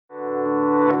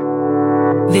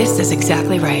This is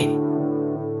exactly right.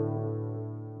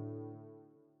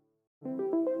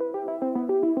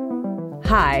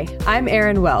 Hi, I'm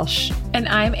Erin Welsh. And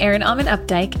I'm Erin Alman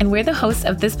Updike, and we're the hosts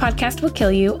of This Podcast Will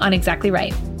Kill You on Exactly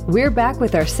Right. We're back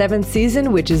with our 7th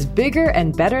season, which is bigger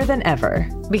and better than ever.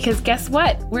 Because guess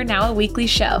what? We're now a weekly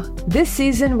show. This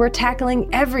season, we're tackling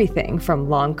everything from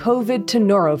long COVID to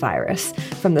norovirus,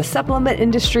 from the supplement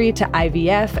industry to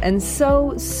IVF, and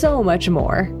so much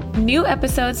more. New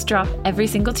episodes drop every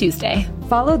single Tuesday.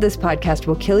 Follow This Podcast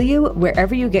Will Kill You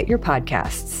wherever you get your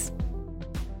podcasts.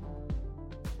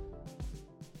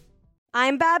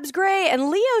 I'm Babs Gray, and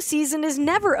Leo season is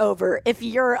never over if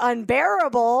you're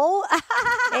unbearable.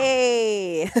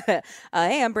 Hey. Hey,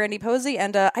 I'm Brandy Posey,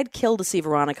 and I'd kill to see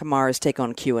Veronica Mars take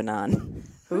on QAnon.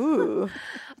 Ooh.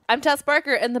 I'm Tess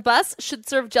Barker, and the bus should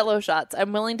serve Jell-O shots.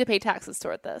 I'm willing to pay taxes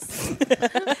toward this. And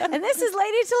this is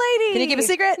Lady to Lady. Can you give a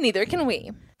secret? Neither can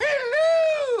we.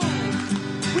 Hello!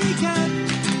 We got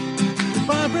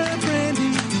Barbara,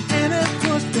 Brandy, and of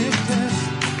course Big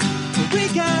Tess. We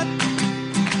got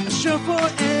a show for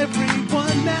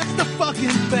everyone that's the fucking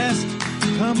best.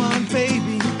 Come on,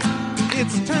 baby.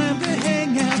 It's time to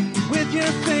hang out with your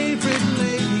favorite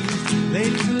ladies.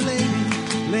 Ladies and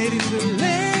ladies. Ladies and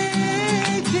ladies.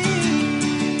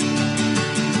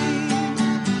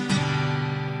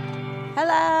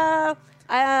 Hello.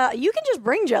 You can just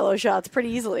bring Jell-O shots pretty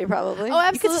easily, probably. Oh,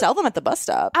 absolutely. You could sell them at the bus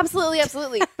stop. Absolutely.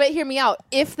 But hear me out.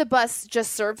 If the bus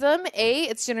just served them, A,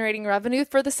 it's generating revenue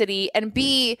for the city, and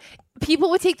B, people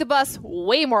would take the bus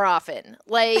way more often.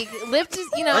 Like, Lyft is,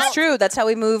 That's true. That's how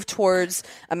we move towards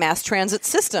a mass transit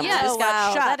system. Yes. We just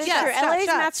got shots. That is true. LA's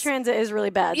mass transit is really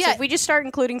bad. So Yeah. if we just start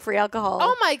including free alcohol.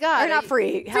 Oh, my God. Or not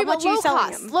free. How much but are you low selling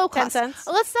cost, them? Low 10 cost. cents?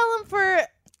 Let's sell them for,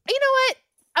 you know what?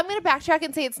 I'm going to backtrack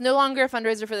and say it's no longer a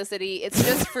fundraiser for the city. It's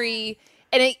just free.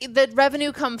 And the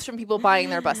revenue comes from people buying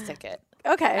their bus ticket.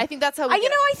 Okay. I think that's how we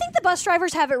I think the bus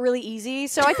drivers have it really easy.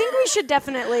 So I think we should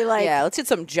definitely Yeah, let's get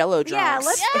some Jell-O drunks. Yeah,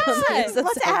 let's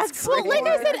ask for Well, like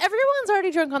I said, everyone's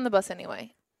already drunk on the bus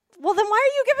anyway. Well, then why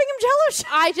are you giving them Jell-O shots?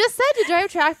 I just said to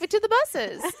drive traffic to the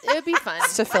buses. It would be fun.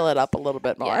 Just to fill it up a little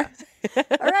bit more. Yeah.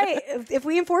 All right. If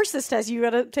we enforce this test, you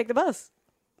got to take the bus.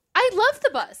 I love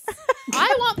the bus.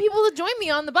 I want people to join me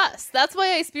on the bus. That's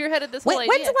why I spearheaded this whole idea.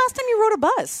 When's the last time you rode a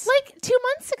bus? Like 2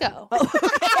 months ago.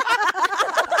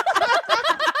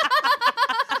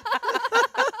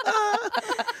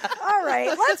 All right,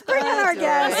 let's bring in our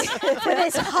guest for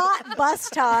this hot bus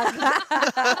talk.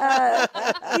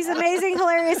 He's an amazing,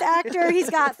 hilarious actor. He's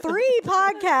got 3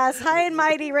 podcasts: High and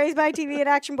Mighty, Raised by TV, and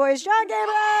Action Boys. John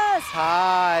Gabrus.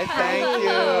 Hi,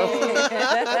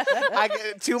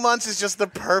 thank you. 2 months is just the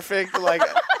perfect,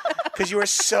 because you were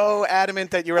so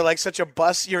adamant that you were like such a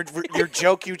bus. Your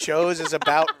joke you chose is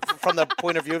about from the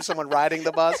point of view of someone riding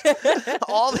the bus.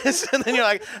 All this, and then you're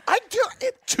like, I do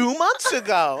it 2 months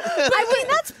ago. I mean,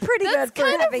 that's pretty That's good for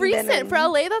kind of having been recent. in. For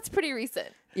LA, that's pretty recent.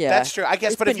 Yeah, That's true. I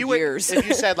guess, It's but if been you years. if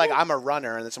you said like I'm a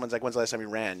runner, and then someone's like, "When's the last time you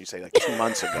ran?" You say like 2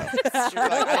 months ago. You're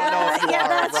like, I don't know if you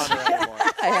are a runner anymore.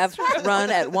 I have run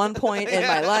at one point in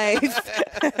my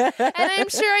life. And I'm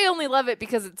sure I only love it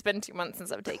because it's been 2 months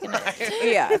since I've taken it.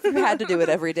 Yeah, if you had to do it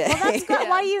every day. Well, that's good.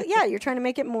 Why you're trying to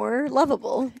make it more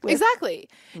lovable. Exactly.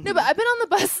 No, but I've been on the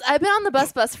bus. I've been on the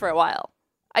bus for a while.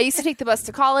 I used to take the bus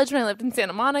to college when I lived in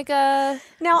Santa Monica.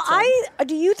 Now,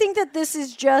 do you think that this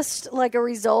is just like a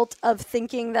result of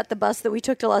thinking that the bus that we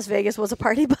took to Las Vegas was a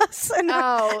party bus?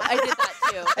 Oh, I did that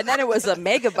too. And then it was a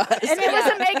mega bus. And it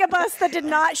was a mega bus that did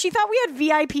not. She thought we had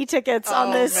VIP tickets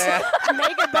on this man.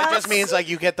 mega bus. That just means like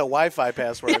you get the Wi-Fi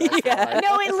password. No,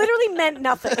 it literally meant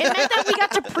nothing. It meant that we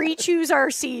got to pre-choose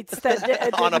our seats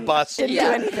that On a bus. Didn't do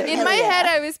anything. In my head,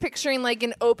 I was picturing like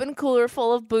an open cooler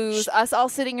full of booze, us all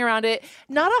sitting around it.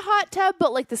 Not a hot tub,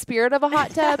 but like the spirit of a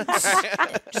hot tub.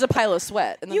 Just a pile of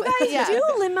sweat. You guys do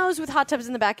limos with hot tubs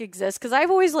in the back exist? Because I've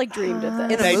always like dreamed of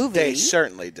this. In a movie. They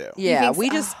certainly do. Yeah, think we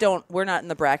so? just don't. We're not in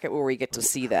the bracket where we get to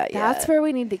see that yet. That's where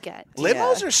we need to get.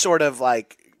 Limos are sort of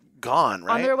like gone,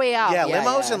 right? On their way out. Yeah, Yeah,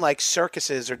 limos yeah. and like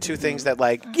circuses are two things that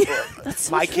like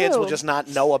so my kids true. will just not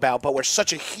know about, but were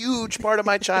such a huge part of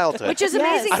my childhood. Which is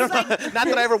amazing. I don't know, not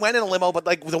that I ever went in a limo, but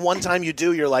like the one time you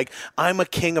do, you're like, I'm a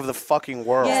king of the fucking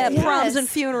world. Yeah, Yes. proms and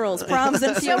funerals. Proms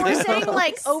and So funerals. we're saying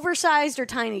like oversized or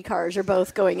tiny cars are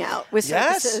both going out with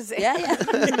Yes. circuses. Yeah,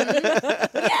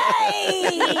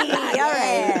 Yay! All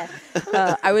right.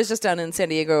 I was just down in San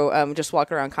Diego, just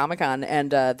walking around Comic-Con,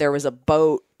 and there was a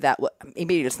boat that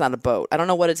maybe it's not a boat. I don't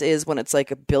know what it is when it's like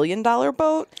 $1 billion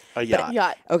boat. A yacht.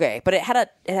 Yacht. Okay, but it had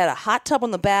a hot tub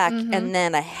on the back and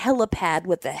then a helipad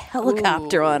with a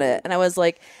helicopter on it, and I was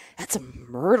like, That's a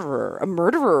murderer. A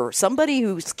murderer. Somebody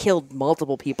who's killed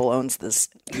multiple people owns this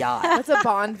yacht. That's a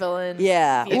Bond villain.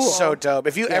 Yeah. Vehicle. It's so dope.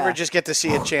 If you ever just get to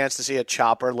see a chance to see a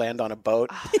chopper land on a boat,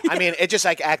 I mean, it just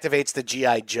like activates the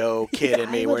G.I. Joe kid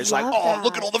in me, where it's like, oh,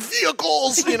 look at all the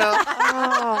vehicles, you know.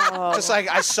 Just like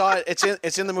I saw it.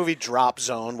 It's in the movie Drop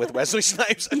Zone with Wesley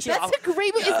Snipes. That's a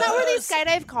great movie. Isn't that where they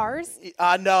skydive cars?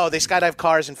 No, they skydive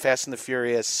cars in Fast and the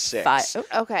Furious 6. 5.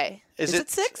 Okay. Is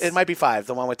it 6? It might be 5.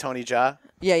 The one with Tony Jaa.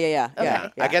 Yeah.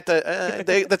 I get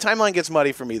the timeline gets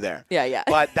muddy for me there. Yeah.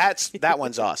 But that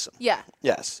one's awesome. Yeah.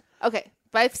 Yes. Okay.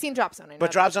 But I've seen Drop Zone.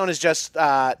 But Drop Zone is just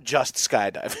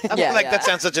skydiving. Yeah, that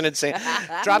sounds such an insane.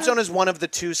 Drop Zone is one of the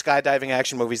 2 skydiving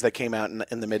action movies that came out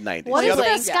in the mid 90s. What the is other,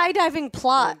 the skydiving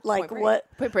plot? Like what?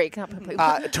 Point Break. Not Point Break.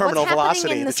 Terminal What's happening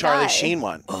Velocity, in the the Charlie sky? Sheen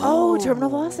one. Oh, Terminal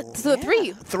Velocity. So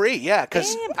 3. 3, yeah,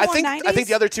 because Damn, I come think on, I think 90s?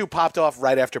 the other 2 popped off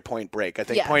right after Point Break. I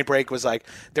think Yeah. Point Break was like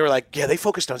they were like, yeah, they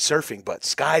focused on surfing, but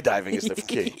skydiving is the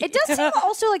key. It does seem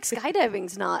also like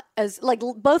skydiving's not as like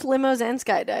both limos and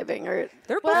skydiving are.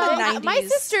 They're both Well, in 90s. my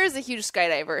sister is a huge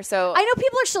skydiver, so I know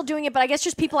people are still doing it, but I guess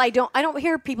just people I don't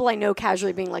hear people I know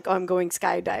casually being like, "Oh, I'm going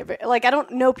skydiving." Like I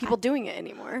don't know people doing it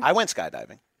anymore. I went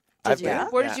skydiving. I've you? been.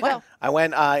 Where did you go? I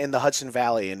went in the Hudson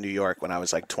Valley in New York when I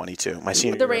was like 22, my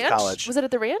senior The year ranch? of college. Was it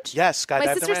at the ranch? Yes, skydived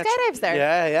My the sister ranch. skydives there.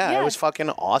 Yeah. Yeah. It was fucking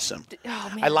awesome.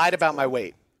 Oh, man. I lied about my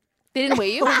weight. They didn't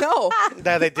weigh you? No.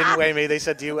 No, they didn't weigh me. They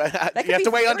said, "Do you? You have be to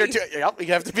weigh under. scary.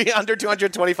 You have to be under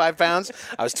 225 pounds."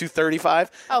 I was 235.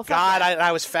 Oh, fuck God, that.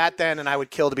 I was fat then, and I would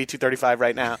kill to be 235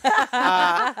 right now.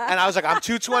 And I was like, "I'm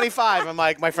 225." I'm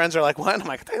like, my friends are like, "What?" I'm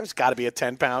like, "There's got to be a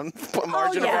 10-pound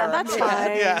margin of error." that's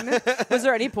fine. Yeah. Was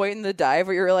there any point in the dive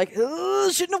where you were like,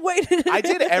 oh, shouldn't have waited? I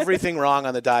did everything wrong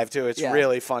on the dive too. It's Yeah.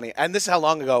 really funny, and this is how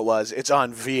long ago it was. It's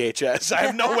on VHS. I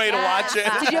have no way to watch it.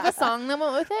 Did you have a song that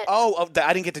went with it?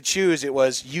 I didn't get to choose. It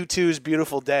was U2's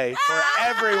 "Beautiful Day" for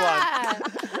everyone.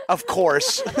 Of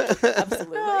course.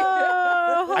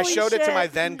 I showed it to my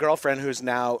then girlfriend, who's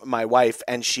now my wife,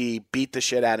 and she beat the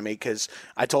shit out of me because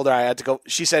I told her I had to go.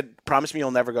 She said, "Promise me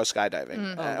you'll never go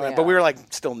skydiving." But we were like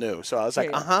still new, so I was like,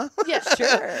 Yeah,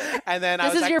 sure. And then I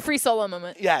This was is like, your free solo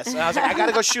moment. yes. And I was like, I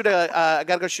gotta go shoot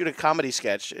a comedy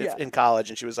sketch in college.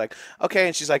 And she was like, okay.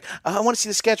 And she's like, I want to see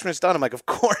the sketch when it's done. I'm like, of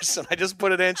course. And I just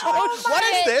put it in. She's like, what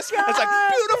is this? And it's like,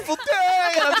 "Beautiful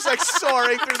Day." And I'm just like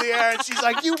soaring through the air. And she's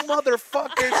like, "You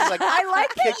motherfucker." She's like, I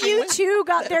like that kicking you me. two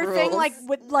got their thing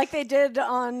Rules. like they did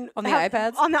on the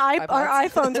iPads? on the or iPods?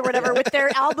 iPhones or whatever with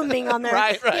their album being on there.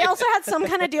 Right. He also had some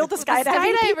kind of deal with the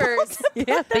skydiving people Skydivers. to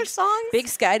put their songs. Big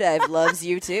Skydive loves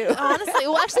you too. Honestly,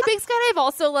 well, actually, Big Skydive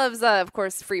also loves, of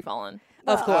course, Free Fallin'.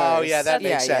 Of course. Oh, yeah, that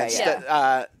makes Yeah, sense. yeah.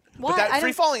 That, Why? but that I free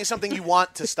don't- falling is something you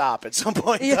want to stop at some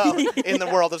point, though, in the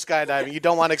world of skydiving. You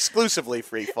don't want exclusively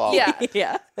free fall. Yeah.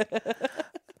 Yeah.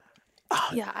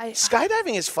 Yeah.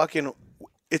 Skydiving is fucking.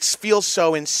 It feels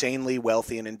so insanely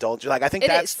wealthy and indulgent. Like I think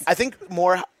It is. I think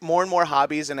more and more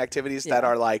hobbies and activities that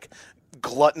are like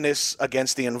gluttonous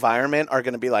against the environment are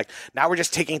going to be like, now we're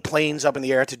just taking planes up in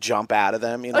the air to jump out of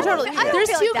them. You know? Oh, totally. I don't There's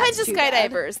feel two like kinds that's of too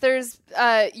bad. skydivers. There's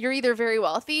you're either very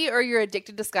wealthy or you're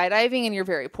addicted to skydiving and you're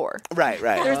very poor. Right.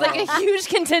 There's like a huge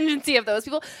contingency of those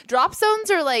people. Drop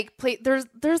zones are like there's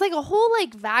like a whole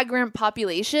like vagrant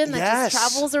population that Yes.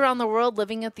 just travels around the world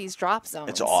living at these drop zones.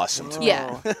 It's awesome to me.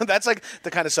 Yeah. That's like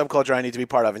the kind of subculture I need to be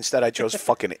part of. Instead, I chose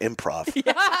fucking improv.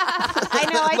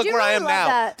 I know. I Look do where I really am love now,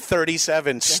 that.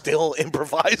 37, still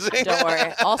improvising. Don't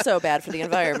worry. Also bad for the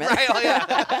environment. Right, oh,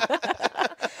 yeah.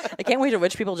 I can't wait to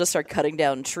watch people just start cutting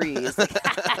down trees. Like,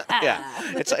 Yeah.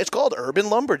 It's called urban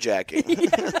lumberjacking.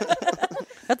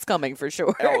 that's coming for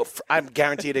sure. Oh, I'm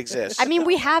guaranteed it exists. I mean,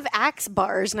 we have axe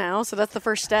bars now, so that's the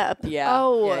first step. Yeah.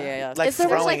 Oh. Yeah. like If there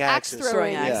was, throwing like, axe axes.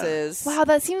 Throwing Yeah. axes. Wow,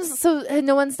 that seems so.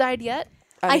 No one's died yet.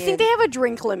 I think they have a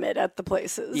drink limit at the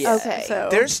places. Yeah. Okay. So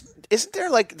Isn't there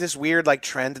like this weird like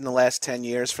trend in the last 10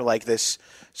 years for like this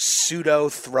pseudo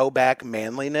throwback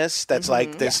manliness that's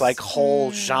like this like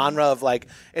whole genre of like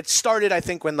it started I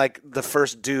think when like the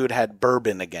first dude had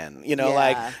bourbon again, you know, Yeah.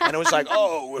 like, and it was like,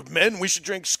 oh, men, we should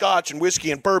drink scotch and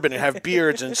whiskey and bourbon and have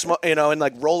beards and smoke, you know, and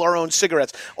like roll our own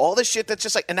cigarettes, all this shit that's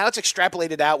just like, and now it's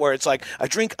extrapolated out where it's like I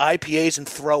drink IPAs and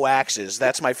throw axes.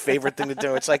 That's my favorite thing to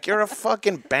do. It's like, you're a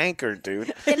fucking banker,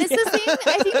 dude. And it's the same.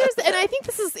 I think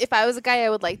this is. If I was a guy, I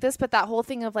would like this. but that whole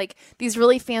thing of like these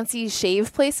really fancy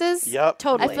shave places. Yep.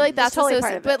 Totally. I feel like that's totally also,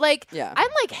 part of it. but like, Yeah. I'm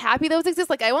like happy those exist.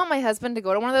 Like, I want my husband to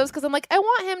go to one of those because I'm like, I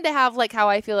want him to have like how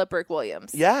I feel at Burke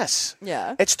Williams. Yes.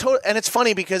 Yeah. It's and it's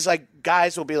funny because like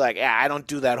guys will be like, yeah, I don't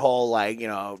do that whole like, you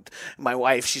know, my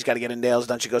wife, she's got to get her nails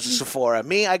done. She goes to Sephora.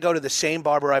 Me, I go to the same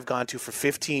barber I've gone to for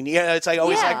 15 years. It's like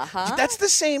always Yeah. like, that's the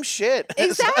same shit.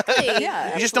 Exactly.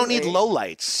 Yeah. You just don't need low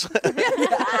lights.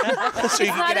 So you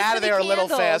can Not get as out of many there a little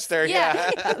candles. faster.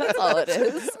 Yeah. That's all it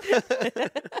is.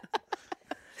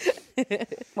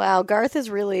 Wow, Garth is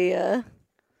really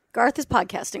Garth is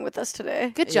podcasting with us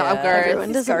today. Good job, Yeah. Garth.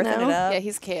 Everyone doesn't Garthing know. it up. Yeah,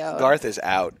 he's KO. Garth is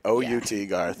out. O-U-T,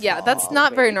 Garth. Yeah, that's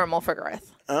not very normal for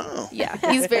Garth. Oh. Yeah,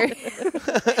 he's very.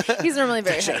 He's normally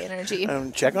very high energy.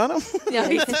 Check on him? Yeah,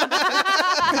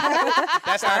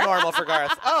 That's not normal for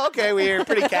Garth. Oh, okay. We're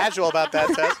pretty casual about that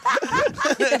test.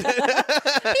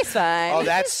 He's fine. Oh,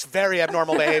 that's very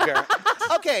abnormal behavior.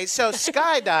 Okay, so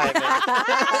skydiving.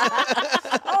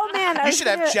 Oh man, You should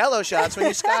have Jello shots when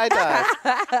you skydive.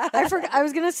 I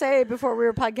was gonna say before we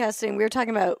were podcasting, we were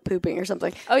talking about pooping or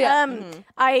something. Oh, yeah.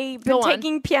 I've been Go on.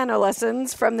 taking piano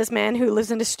lessons from this man who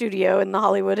lives in a studio in the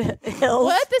Hollywood Hills.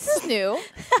 what? This is new.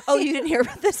 Oh, you didn't hear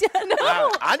about this yet? No.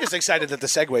 Wow, I'm just excited that the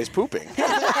segue's pooping.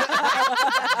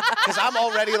 Because I'm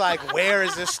already like, where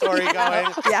is this story going?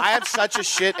 I have such a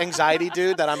shit anxiety,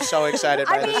 dude, that I'm so fucking excited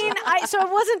by I this. mean, so it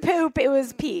wasn't poop; it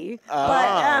was pee. But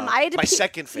I had to my pee.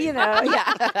 second favorite. You know,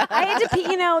 I had to pee.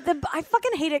 You know, I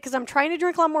fucking hate it because I'm trying to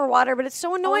drink a lot more water, but it's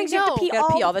so annoying. So you have to know. pee You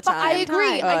gotta pee all the time. I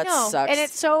agree. Oh, I that know. sucks. and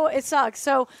it sucks.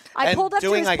 So I And pulled up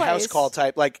doing to his like place. house call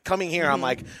type, like coming here, I'm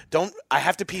like, I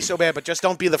have to pee so bad, but just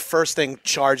don't be the first thing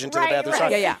charged into Right, the bathroom.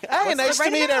 right. Sorry. Yeah, Hey, nice to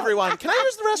meet everyone. Can I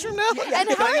use the restroom now? And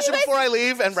Can how I are use you it guys- before I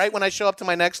leave and right when I show up to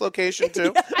my next location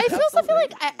too? I also feel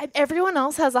like everyone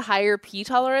else has a higher pee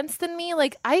tolerance than me.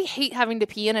 Like, I hate having to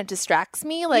pee and it distracts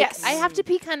me. Like, Yes. I have to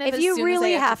pee kind of If as you soon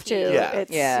really as I have to, pee. Yeah.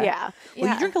 it's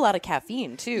Well, you drink a lot of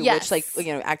caffeine too, Yes. which like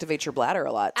activates your bladder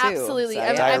a lot too. Absolutely. So,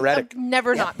 I'm, yeah. Diuretic. I'm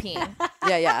never not peeing.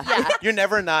 yeah. You're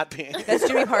never not peeing. That's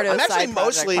Jimmy Pardo's I'm actually side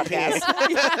mostly project peeing.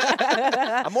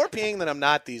 podcast. I'm more peeing than I'm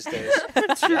not these days.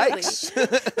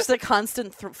 Yikes. Just a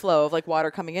constant flow of like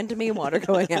water coming into me, water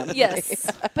going out. of me. Yes.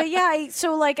 But yeah,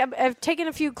 so like I've taken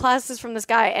a few classes from this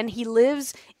guy, and he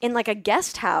lives in like a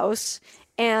guest house,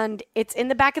 and it's in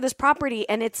the back of this property,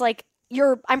 and it's like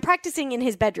I'm practicing in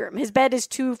his bedroom. His bed is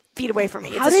 2 feet away from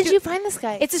me. How did you find this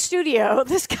guy? It's a studio.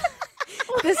 This guy.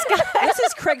 This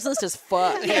is Craigslist as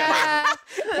fuck. yeah.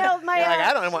 No, my Like,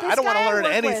 I don't want to learn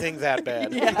with. anything that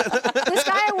bad. This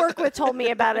guy I work with told me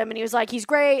about him, and he was like, he's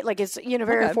great, like it's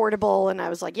very affordable, and I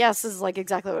was like, yes, this is like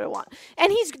exactly what I want.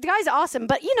 And the guy's awesome,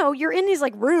 but you're in his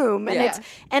like room,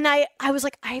 and I was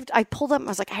like, I pulled up, and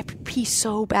I was like, I have to pee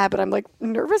so bad, but I'm like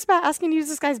nervous about asking to use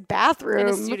this guy's bathroom.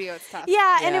 In a studio, it's tough.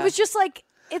 Yeah, and it Yeah. was just like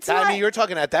it's I not. mean, you were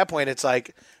talking at that point. It's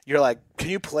like you're like, can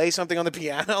you play something on the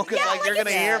piano? Because you're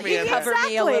gonna hear me. in there. cover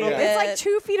me a Exactly. little It's like bit.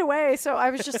 2 feet away, so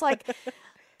I was just like.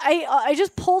 I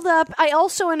just pulled up. I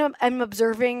also am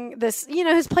observing this.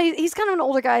 His place. He's kind of an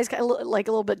older guy. He's kind of like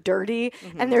a little bit dirty.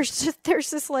 And there's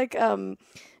this like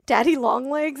daddy long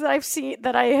legs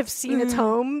that I have seen its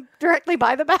home directly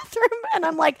by the bathroom. And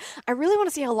I'm like, I really want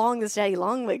to see how long this daddy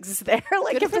long legs is there.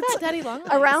 Like Good if for it's that daddy long legs.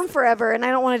 around forever, and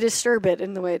I don't want to disturb it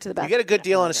in the way to the You bathroom. get a good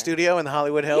deal on a studio in the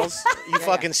Hollywood Hills. You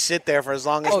fucking sit there for as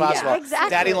long as possible. exactly.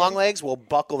 Daddy Longlegs will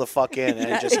buckle the fuck in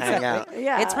and just hang out.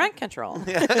 Yeah, It's rent control.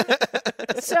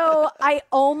 So I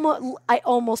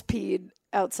almost peed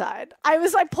outside. I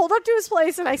pulled up to his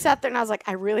place and I sat there and I was like,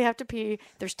 I really have to pee.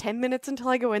 There's 10 minutes until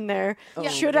I go in there.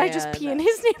 Should I just man. pee in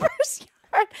his neighbor's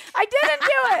yard? I didn't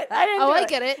do it. I didn't. Oh, do I it.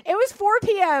 get it. It was 4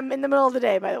 p.m. in the middle of the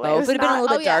day, by the way. Oh, It it was would have been a not-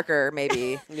 little bit yeah. darker,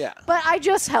 maybe. Yeah. But I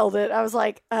just held it. I was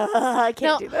like, I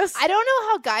can't do this. I don't know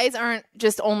how guys aren't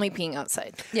just only peeing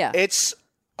outside. Yeah. It's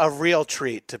a real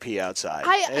treat to pee outside. If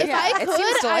I it could,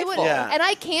 seems I would. delightful. Yeah. And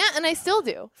I can't, and I still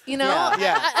do. Yeah.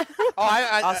 Yeah.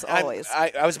 Oh, Always.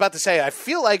 I was about to say, I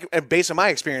feel like, based on my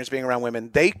experience being around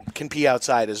women, they can pee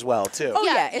outside as well, too. Oh,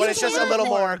 yeah. But it's just a little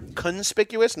more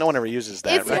conspicuous. No one ever uses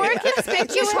that, It's more right?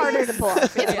 conspicuous. It's harder to pull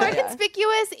off. It's more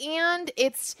conspicuous, and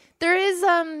there is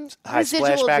High residual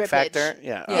splashback drippage. factor.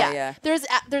 Yeah. Yeah. There's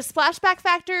splashback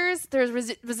factors. There's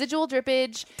residual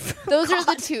drippage. Those are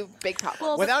the two big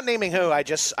problems. Without naming who,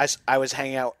 I was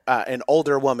hanging out an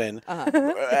older woman,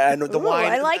 and the Ooh,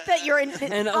 wine. I like that you're in.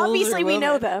 Obviously, we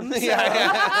know them. So.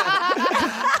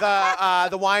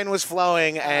 The wine was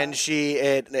flowing, and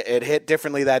it hit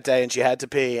differently that day, and she had to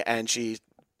pee, and she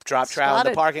dropped trowel in the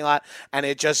Spotted. parking lot, and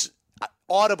it just.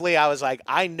 Audibly, I was like,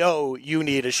 I know you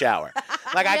need a shower.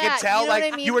 Like I Yeah, could tell, you know what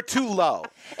like I mean? you were too low.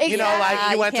 You know,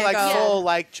 like you went to can't like go.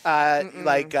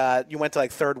 full you went to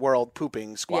like third world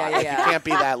pooping squad. Yeah, yeah, yeah. You can't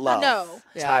be that low. No.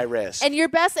 It's high risk. And your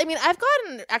best, I mean, I've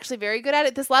gotten actually very good at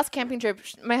it. This last camping trip,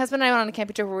 my husband and I went on a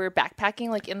camping trip where we were backpacking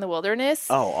like in the wilderness.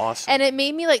 Oh, awesome. And it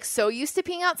made me like so used to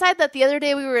peeing outside that the other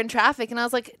day we were in traffic and I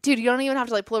was like, dude, you don't even have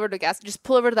to like pull over to gas. Just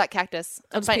pull over to that cactus.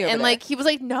 I'm fine. pee over And there. like he was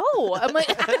like, no. I'm like,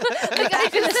 I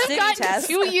just city have gotten test.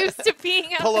 too used to peeing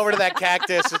outside. Pull over to that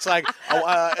cactus. It's like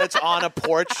it's on a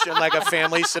porch and like a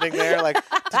family sitting there. Like,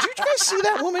 did you guys see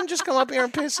that woman just come up here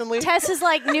and piss and leave? Tess is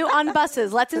like new on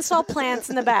buses. Let's install plants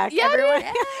in the back. Yeah, everyone. dude.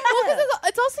 Well, because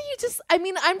it's also you just. I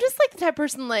mean, I'm just like the type of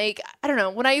person like I don't know.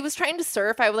 When I was trying to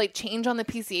surf, I would like change on the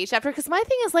PCH after because my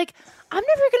thing is like I'm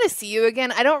never gonna see you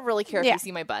again. I don't really care if Yeah. you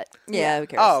see my butt. Yeah, who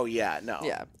cares? Oh yeah, no.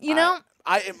 Yeah. You know.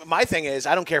 My thing is,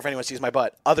 I don't care if anyone sees my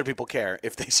butt. Other people care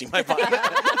if they see my butt.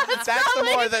 That's the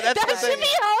more that's That the should thing. be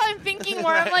how I'm thinking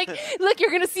more. I'm like, look, you're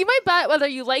gonna see my butt whether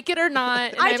you like it or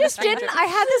not. and I I'm a just stranger. didn't. I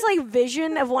had this like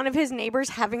vision of one of his neighbors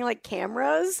having like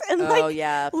cameras and Oh, like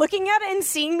yeah. looking at it and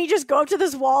seeing me just go up to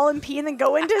this wall and pee and then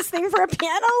go into his thing for a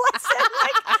piano lesson.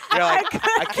 Like, You're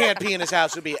like, I can't pee in his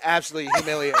house. It would be absolutely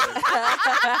humiliating.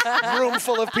 Room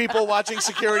full of people watching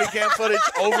security cam footage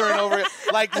over and over,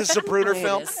 like the Zapruder Wait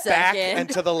film. a Back second. and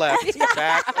to the left.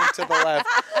 Back and to the left.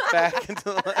 Back and to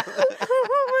the left.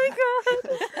 oh my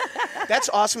god. That's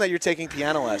awesome that you're taking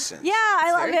piano lessons. Yeah,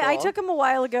 I love very it. I cool. took them a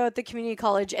while ago at the community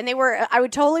college, and they were. I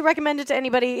would totally recommend it to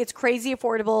anybody. It's crazy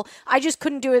affordable. I just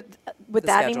couldn't do it with The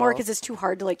that anymore schedule. because it's too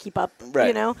hard to like keep up. Right.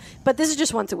 You know. But this is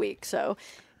just once a week, so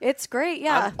it's great.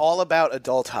 Yeah. I'm all about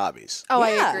adult hobbies. Oh,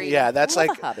 Yeah. I agree. Yeah, that's Love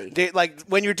like a hobby. like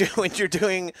when you're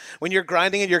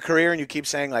grinding in your career and you keep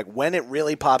saying like when it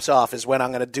really pops off is when I'm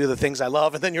going to do the things I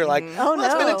love, and then you're like, Oh, well,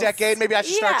 it's been no. a decade, maybe I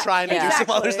should start Yeah, trying to do some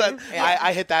other exactly. stuff.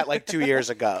 I hit that like 2 years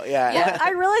ago. Yeah.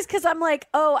 I realized because I'm like,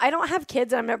 oh, I don't have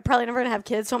kids, and I'm probably never gonna have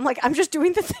kids, so I'm like, I'm just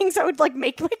doing the things I would like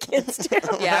make my kids do.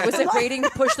 Yeah, I was agreeing to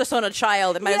push this on a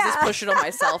child. I might as well just Yeah. push it on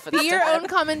myself. Be your own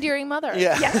commandeering mother.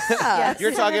 Yeah. Yes.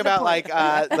 You're talking about like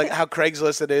how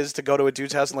Craigslist it is to go to a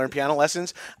dude's house and learn piano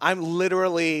lessons. I'm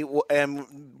literally am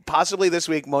possibly this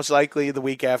week, most likely the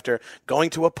week after, going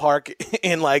to a park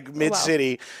in like mid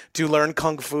city to learn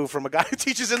kung fu from a guy who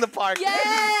teaches in the park.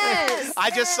 Yes. I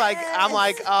just like I'm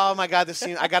like, oh my god, this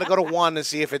scene. I got to go to one to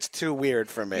see if it's too weird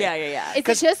for me. Yeah. Is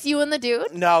it just you and the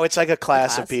dude? No, it's like a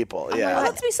class of people. Yeah. Oh,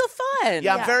 that's be so fun.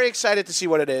 Yeah, I'm very excited to see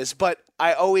what it is, but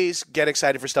I always get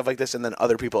excited for stuff like this, and then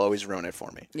other people always ruin it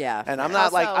for me. Yeah. and I'm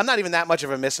not Also- I'm not even that much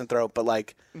of a misanthrope, but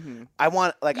like, I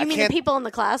want like You I mean can't. the people in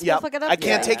the class Yeah, will fuck it up? I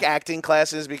can't Yeah. take acting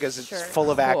classes because it's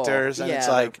full of actors, and it's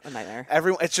Yeah, like a nightmare.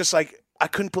 everyone. It's just like I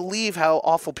couldn't believe how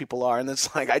awful people are, and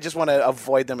it's like I just want to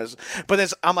avoid them as.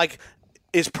 But I'm like.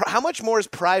 How much more is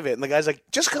private? And the guy's like,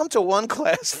 just come to one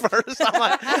class first. I'm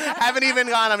like, haven't even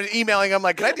gone. I'm emailing him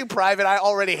like, can I do private? I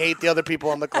already hate the other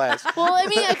people in the class. Well, I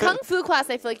mean, a kung fu class,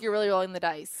 I feel like you're really rolling the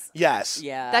dice. Yes.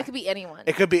 Yeah. That could be anyone.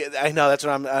 It could be. I know. That's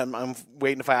what I'm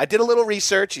waiting to find. I did a little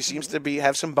research. He seems to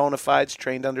have some bona fides,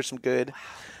 trained under some good.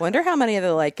 Wonder how many of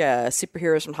the like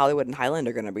superheroes from Hollywood and Highland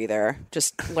are going to be there,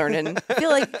 just learning. I feel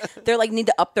like they're like need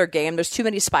to up their game. There's too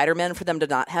many Spider-Men for them to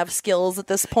not have skills at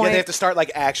this point. Yeah, they have to start like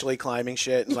actually climbing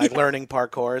shit and like learning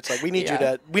parkour. It's like we need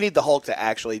we need the Hulk to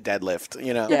actually deadlift.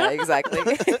 You know. Yeah,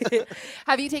 exactly.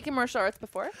 Have you taken martial arts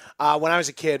before? When I was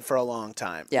a kid for a long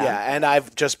time. Yeah. and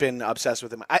I've just been obsessed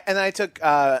with him.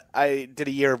 I did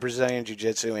a year of Brazilian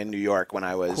Jiu-Jitsu in New York when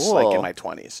I was like in my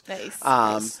 20s.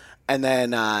 Nice. And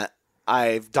then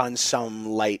I've done some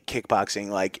light kickboxing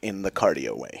like in the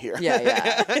cardio way here.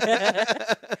 yeah.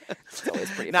 It's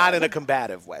always pretty Not fun. in a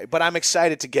combative way, but I'm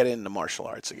excited to get into martial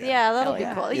arts again. Yeah, that'll be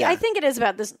yeah. cool. Yeah. I think it is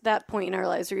about that point in our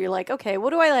lives where you're like, okay,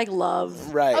 what do I like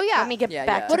love? Right. Oh, yeah. Let me get Yeah,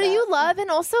 back yeah. to What do that. you love?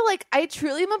 And also, like, I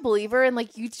truly am a believer in,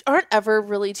 like, you aren't ever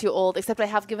really too old, except I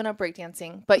have given up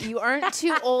breakdancing, but you aren't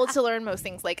too old to learn most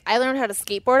things. Like, I learned how to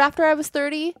skateboard after I was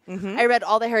 30. I read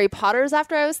all the Harry Potters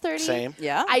after I was 30. Same.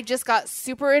 Yeah. I just got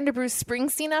super into Bruce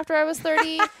Springsteen after I was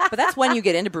 30. But that's when you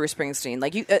get into Bruce Springsteen.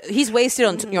 Like he's wasted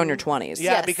on on your 20s.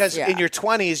 Yeah, Yes. because Yeah. in your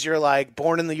 20s, you're like,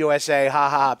 born in the USA, ha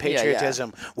ha,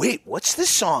 patriotism. Wait, what's this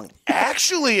song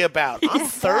actually about? I'm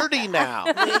 30 now.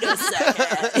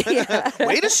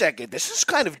 Wait a second. This is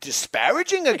kind of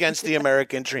disparaging against the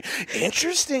American dream.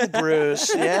 Interesting,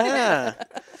 Bruce. Yeah.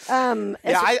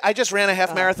 I just ran a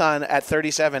half marathon at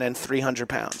 37 and 300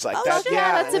 pounds. Like that. shit,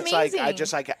 Yeah, that's it's like I amazing.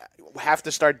 just like have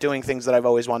to start doing things that I've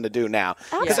always wanted to do now.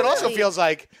 Because it also Absolutely. feels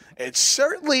like it's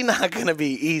certainly not going to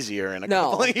be easier in a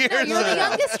No. couple of years. No, you're the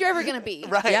youngest you're ever going to be.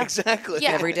 Right, Yeah. exactly.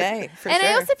 Yeah. Every day. For And sure.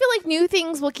 I also feel like new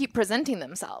things will keep presenting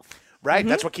themselves. Right.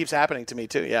 That's what keeps happening to me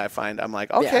too. Yeah, I find I'm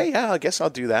like, okay, yeah, I guess I'll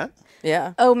do that.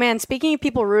 Yeah. Oh man, speaking of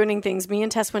people ruining things, me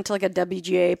and Tess went to like a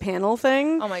WGA panel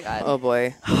thing. Oh my god. Oh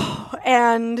boy.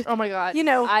 And Oh my god.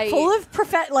 full of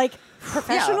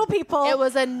professional people. It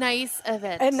was a nice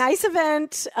event. A nice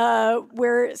event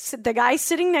where the guy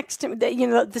sitting next to me,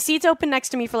 the seat's open next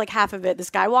to me for like half of it. This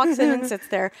guy walks in and sits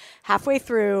there halfway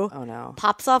through. Oh no.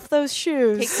 Pops off those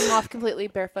shoes. Takes him off completely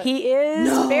barefoot. He is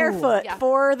barefoot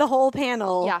for the whole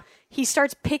panel. Yeah. He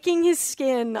starts picking his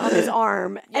skin on his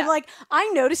arm. And like, I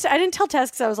noticed it. I didn't tell Tess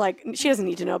because I was like, she doesn't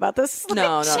need to know about this.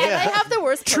 No. And I have the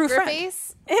worst True poker friend.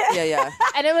 face. Yeah.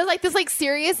 And it was like this like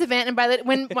serious event, and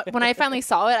when I finally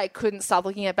saw it, I couldn't stop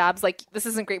looking at Babs. Like, this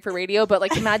isn't great for radio, but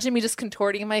like imagine me just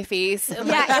contorting my face. And,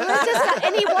 Yeah, it was just,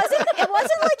 and it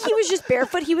wasn't like he was just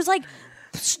barefoot. He was like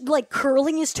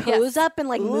curling his toes up and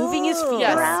like moving his feet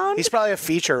around. He's probably a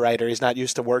feature writer. He's not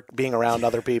used to being around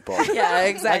other people. Yeah,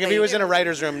 exactly. Like if he was in a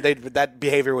writer's room, that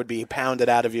behavior would be pounded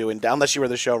out of you, and unless you were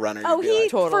the showrunner. Oh, you'd be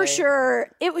like, for Totally. sure.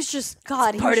 It was just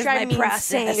God. He part was of my driving me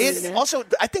process. insane. Also,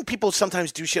 I think people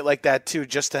sometimes do shit like that too,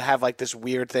 just to have like this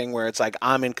weird thing where it's like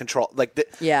I'm in control. Like,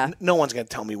 no one's gonna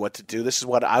tell me what to do. This is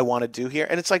what I want to do here,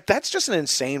 and it's like that's just an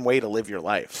insane way to live your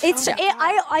life.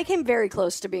 I came very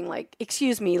close to being like,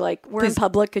 excuse me, like we're in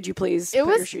public. Could you please put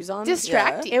was your shoes on?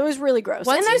 distracting. It was really gross.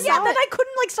 Once And you there's saw that it- I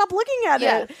couldn't like stop looking at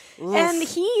Yeah. it. And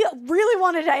he really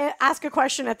wanted to ask a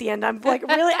question at the end. I'm like,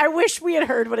 really, I wish we had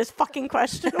heard what his fucking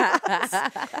question was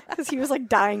because he was like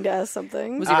dying to ask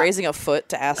something. Was he raising a foot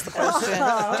to ask the question?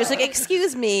 Just like,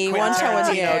 excuse me, one toe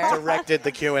in the air. Directed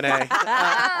the Q&A.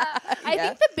 I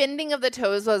think the bending of the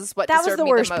toes was what That was disturbed the me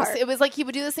worst the most. part. It was like he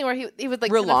would do this thing where he would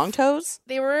like Real kind of- long toes?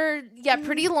 They were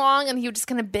pretty long, and he would just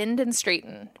kind of bend and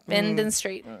straighten, and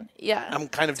straighten. Yeah. I'm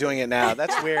kind of doing it now.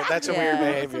 That's weird. That's a weird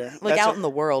behavior. Like That's out in the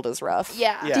world is rough.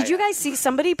 Yeah. Yeah. Did you guys see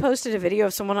somebody posted a video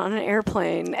of someone on an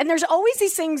airplane? And there's always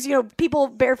these things, people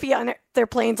bare feet on their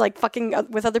planes, like fucking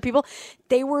with other people.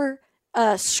 They were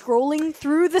scrolling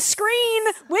through the screen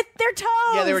with their toes.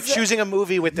 Yeah, they were choosing a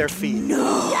movie with their feet.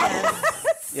 No.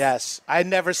 Yes. I'd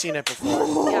never seen it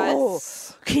before.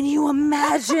 Yes. Can you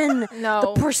imagine No.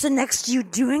 the person next to you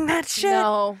doing that shit?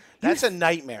 No. That's a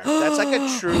nightmare. That's like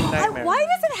a true nightmare. Why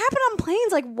does it happen on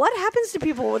planes? Like, what happens to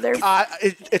people with their...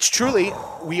 It's truly,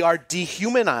 we are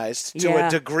dehumanized to a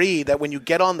degree that when you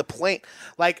get on the plane,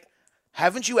 like,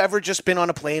 haven't you ever just been on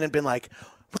a plane and been like,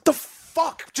 what the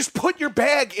fuck? Just put your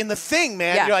bag in the thing,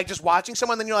 man. Yeah. You're like just watching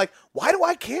someone, then you're like, why do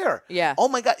I care? Yeah. Oh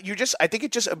my God. I think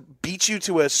it just beats you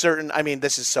to a certain, I mean,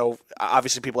 this is so,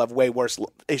 obviously people have way worse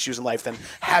issues in life than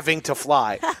having to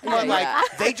fly. But like,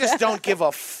 they just don't give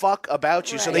a fuck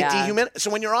about you. So they dehumanize. So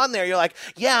when you're on there, you're like,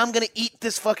 yeah, I'm going to eat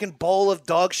this fucking bowl of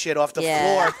dog shit off the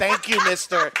floor. Thank you,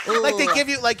 mister. Like they give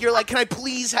you, like, you're like, can I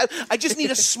please have, I just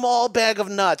need a small bag of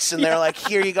nuts. And they're like,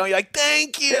 here you go. You're like,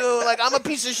 thank you. Like, I'm a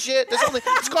piece of shit.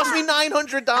 It's cost me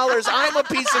 $900. I'm a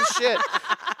piece of shit.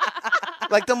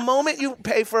 Like the moment you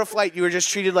pay for a flight, you were just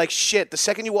treated like shit. The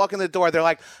second you walk in the door, they're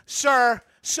like, sir,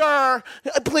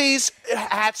 please,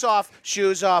 hats off,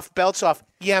 shoes off, belts off.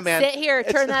 Yeah, man. Sit here,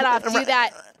 turn that off, do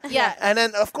that. Yeah. And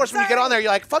then, of course, when you get on there,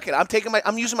 you're like, fuck it.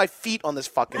 I'm using my feet on this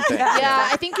fucking thing. Yeah,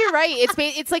 I think you're right.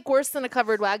 It's like worse than a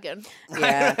covered wagon.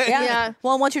 Yeah.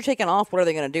 Well, once you're taken off, what are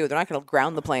they going to do? They're not going to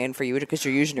ground the plane for you because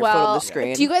you're using your foot on the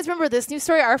screen. Do you guys remember this news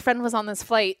story? Our friend was on this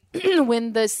flight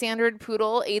when the standard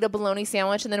poodle ate a bologna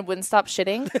sandwich and then wouldn't stop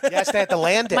shitting. Yes, they had to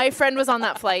land it. My friend was on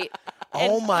that flight.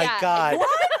 Oh my God.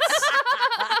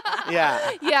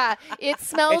 Yeah. Yeah, it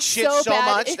smelled It shit so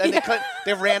bad. much, and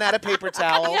they ran out of paper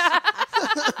towels. It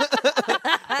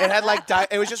had like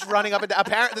it was just running up and down.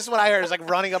 Apparently, this is what I heard. It was like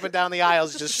running up and down the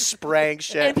aisles, just spraying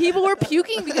shit. And people were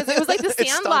puking because it was like the It stunk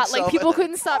Sandlot. so Like people bad.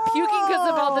 couldn't stop puking because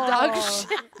of all the dog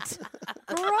shit.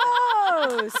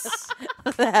 Gross.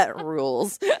 That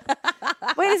rules.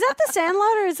 Wait, is that the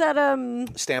Sandlot or is that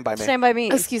Stand by me. Stand by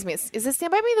Me? Excuse me, is it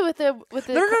Stand By Me with the?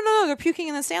 No. They're puking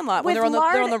in the Sandlot when they're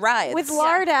on the rides. With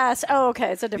lard ass. Oh,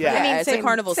 okay. It's a different. Yeah. I mean, It's a same,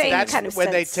 carnival same scene. That's kind of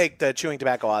when they sense. take the chewing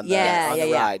tobacco on the, Yeah, on the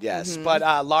yeah. ride, yes. But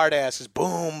lard ass is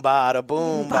boom, bada,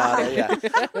 boom, bada,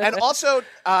 yeah. And also,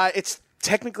 it's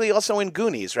technically also in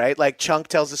Goonies, right? Like Chunk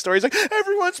tells the story. He's like,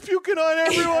 everyone's puking on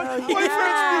everyone. My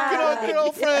friend's puking on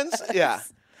girlfriends. Yeah.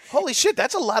 Holy shit,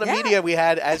 that's a lot of media we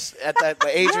had at that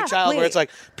age of child where it's like,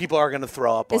 people are going to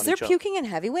throw up Is on there each other. puking in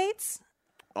heavyweights?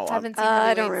 Oh, Haven't seen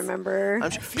I don't Heavyweights. remember.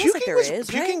 feels like there is,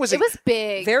 puking right? was It was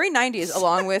big. Very 90s,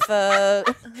 along with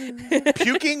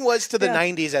puking was to the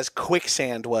 90s as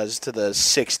quicksand was to the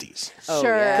 60s.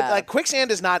 Sure. yeah. Like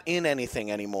quicksand is not in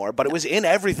anything anymore, but it was in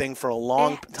everything for a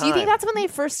long time. Do you think that's when they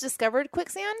first discovered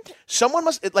quicksand? Someone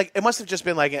it must have just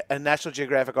been like a National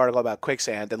Geographic article about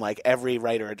quicksand, and like every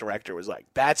writer or director was like,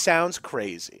 that sounds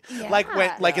crazy. Like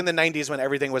in the 90s when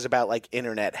everything was about like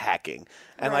internet hacking,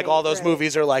 and like all those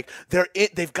movies are like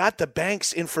they've got the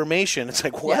bank's information. It's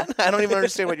like, what? I don't even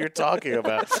understand what you're talking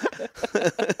about.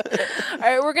 All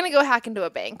right, we're gonna go hack into a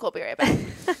bank. We'll be right back.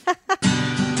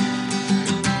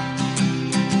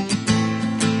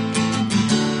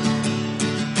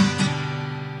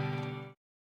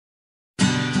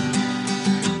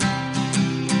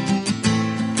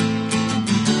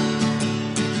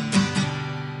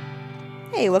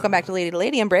 Hey, welcome back to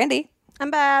Lady. I'm Brandy.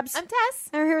 I'm Babs. I'm Tess.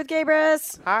 I'm here with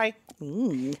Gabrus. Hi.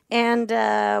 And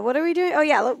what are we doing? Oh,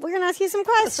 yeah, look, we're going to ask you some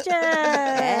questions.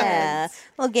 Yeah. A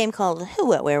little game called Who,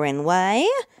 What, Where, When, Why.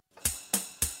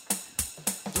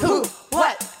 Who,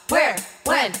 what, where,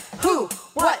 when? Who,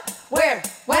 what, where,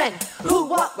 when? Who,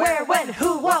 what, where, when?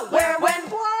 Who, what, where, when?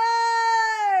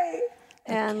 Why?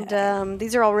 And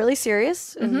these are all really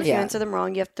serious. And if you Yeah. answer them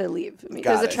wrong, you have to leave. Got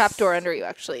There's a it. trap door under you,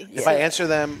 actually. If I answer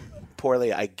them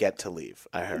poorly, I get to leave.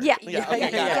 I heard. Yeah.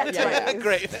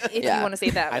 Great. If Yeah. you want to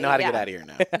say that. I know how to get out of here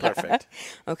now. Perfect.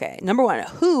 Okay, number one.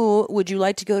 Who would you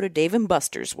like to go to Dave &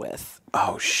 Buster's with?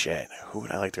 Oh shit. Who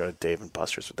would I like to go to Dave and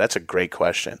Buster's with? That's a great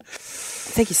question.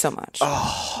 Thank you so much.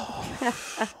 I'm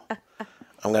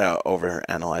gonna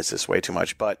overanalyze this way too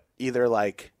much, but either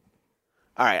like,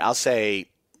 all right, I'll say,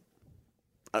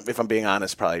 if I'm being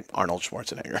honest, probably Arnold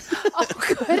Schwarzenegger.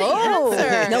 Good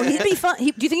answer. No, he'd be fun. Do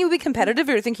you think he would be competitive,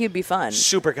 or do you think he'd be fun?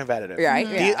 Super competitive. Right,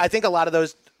 yeah. I think a lot of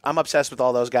those. I'm obsessed with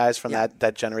all those guys from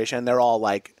that generation. They're all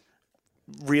like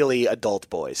really adult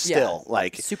boys still.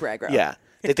 Like Super aggro. Yeah.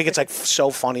 They think it's like so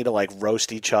funny to like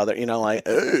roast each other, you know, like,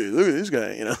 hey, look at this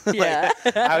guy, you know. Yeah.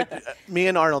 Me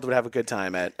and Arnold would have a good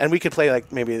time and we could play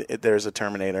like maybe there's a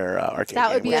Terminator arcade That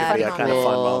game, would be which a fun a kind of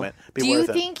fun moment. Be Do you worth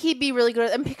it. think he'd be really good?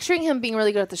 I'm picturing him being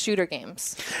really good at the shooter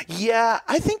games. Yeah,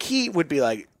 I think he would be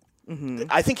like.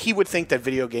 I think he would think that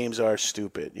video games are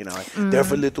stupid. You know, like, they're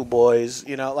for little boys.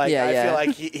 You know, like I feel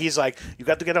like he's like, you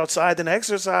got to get outside and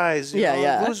exercise. You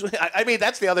know? I mean,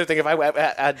 that's the other thing. If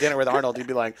I had dinner with Arnold, he'd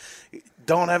be like,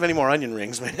 don't have any more onion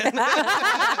rings, man.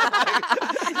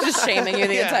 Just shaming you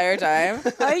the entire time.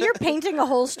 You're painting a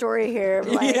whole story here.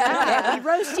 Like, we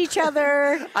roast each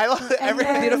other. I love every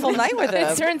Beautiful night with him.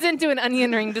 It turns into an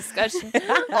onion ring discussion.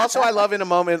 Also, I love in a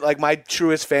moment, like my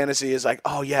truest fantasy is like,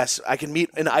 oh yes, I can meet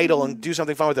an idol and do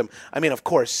something fun with him. I mean, of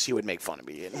course, he would make fun of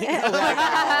me. And,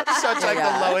 such like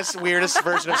the lowest, weirdest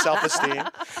version of self-esteem.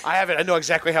 I know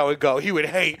exactly how it would go. He would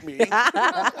hate me, and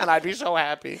I'd be so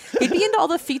happy. He'd be into all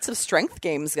the feats of strength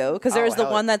games, though, because there's the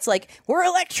hell one that's like, we're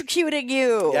electrocuting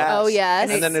you. Yes. Oh, yes.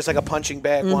 And then there's like a punching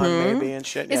bag one maybe and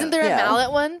shit. Isn't there a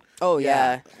mallet one? Oh,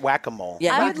 yeah. Whack-a-mole?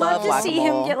 Yeah, I he'd would love to love see him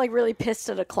whack-a-mole. get like really pissed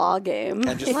at a claw game.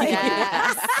 And just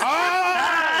Yes.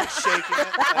 shaking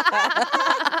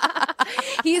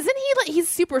it. He's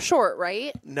super short,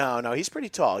 right? No, he's pretty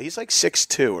tall. He's like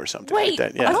 6'2" or something Wait,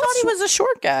 like that. Yeah. I thought he was a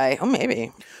short guy. Oh,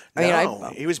 maybe.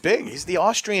 He was big. He's the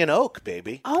Austrian oak,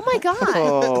 baby. Oh my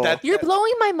god. That- You're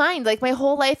blowing my mind. Like my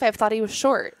whole life I've thought he was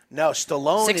short. No,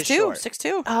 Stallone is 6'2", short.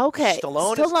 6'2". Oh, okay.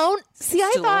 Stallone See,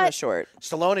 I Stallone thought is short.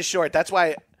 Stallone is short. That's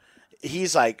why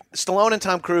he's like Stallone and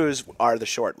Tom Cruise are the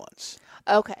short ones.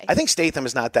 Okay. I think Statham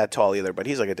is not that tall either, but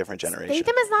he's like a different generation.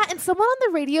 Statham is not, and someone on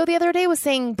the radio the other day was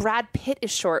saying Brad Pitt is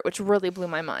short, which really blew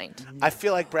my mind. I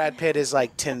feel like Brad Pitt is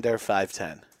like Tinder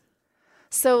 5'10".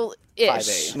 So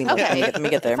ish. 5'8". Let me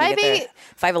get there. 5'8".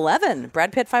 5'11".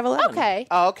 Brad Pitt, 5'11". Okay.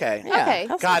 Oh, okay. Yeah, Okay.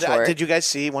 that's God, not short. did you guys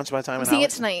see Once Upon a Time in I'm seeing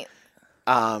it Hollywood?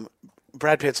 tonight.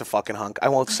 Brad Pitt's a fucking hunk. I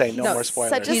won't say no more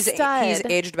spoilers. such a He's stud.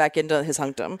 aged back into his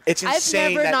hunkdom. It's I've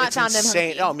insane. never that not it's found him insane.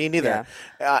 hunky. No, me neither.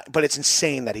 But it's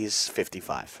insane that he's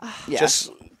 55. Yeah. Just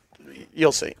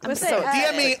you'll see. I'm so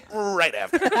DM me right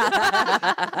after.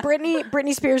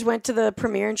 Britney Spears went to the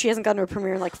premiere and she hasn't gone to a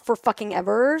premiere like for fucking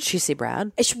ever. Did she see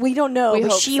Brad? We don't know, We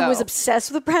but hope she so. was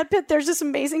obsessed with Brad Pitt. There's this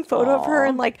amazing photo of her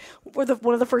in like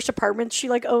one of the first apartments she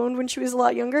like owned when she was a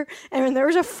lot younger, and there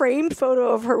was a framed photo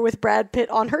of her with Brad Pitt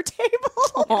on her table.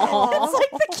 It's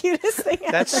like the cutest thing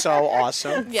ever. That's so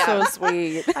awesome. Yeah. So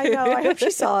sweet. I know. I hope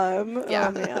she saw him. Yeah.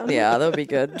 Oh man. Yeah, that would be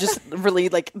good. Just really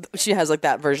like she has like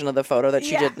that version of the photo that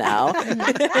she did now.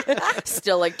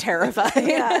 Still like terrified.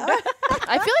 Yeah.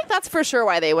 I feel like that's for sure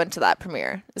why they went to that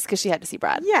premiere. Is because she had to see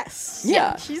Brad. Yes.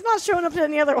 Yeah. She's not showing up to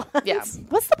any other ones. Yeah.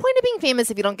 What's the point of being famous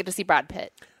if you don't get to see Brad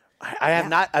Pitt? I have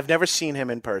not. I've never seen him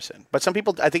in person. But some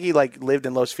people, I think he like lived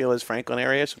in Los Feliz, Franklin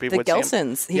area. So people The would see him.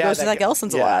 Gelsons. He goes to that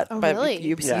Gelsons a lot. Oh, But really? He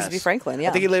used to be Yes. Franklin. Yeah.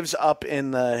 I think he lives up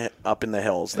in the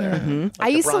hills there. Like I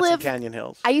the used to Bronson live- Canyon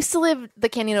Hills. I used to live the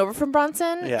canyon over from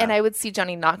Bronson, Yeah. and I would see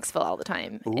Johnny Knoxville all the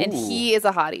time, and Ooh. he is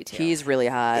a hottie too. He's really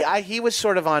hot. He was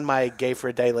sort of on my gay for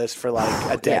a day list for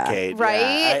like a decade. Right?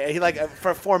 Yeah. He like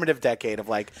for a formative decade of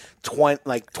like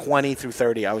 20 through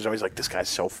 30. I was always like, this guy's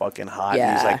so fucking hot. Yeah.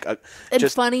 And he's like and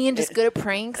just funny and just good at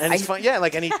pranks. And he's fun. Yeah,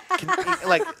 like and he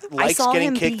like likes saw getting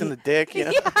him kicked be- in the dick. You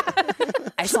know?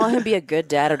 I saw him be a good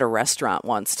dad at a restaurant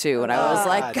once too, and I was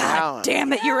like, God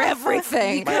damn it, you're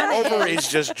everything. My ovaries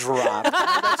just dropped.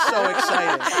 That's so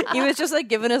exciting. He was just like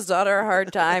giving his daughter a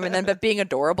hard time, and then but being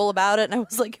adorable about it. And I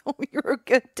was like, oh, you're a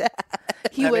good dad.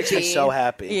 he That would makes be me so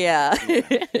happy. Yeah.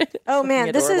 Oh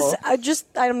man, this is adorable.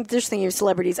 I'm just thinking of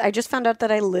celebrities. I just found out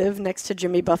that I live next to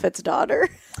Jimmy Buffett's daughter.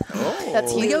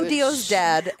 That's huge. Leo Dio's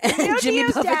dad and Jimmy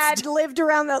Dio's Buffett's dad lived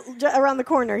around the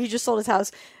corner. He just sold his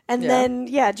house, and then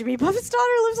Jimmy Buffett's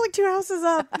daughter lives like 2 houses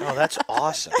up. Oh, that's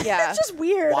awesome. Yeah. It's just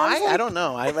weird. Why? was like, I don't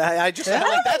know. I just I'm don't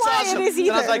like, know that's why it awesome. is And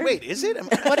I was either. like, wait, is it?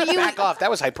 What do you- back off? That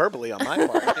was hyperbole on my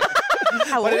part.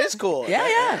 But it is cool.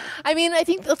 Yeah. I mean,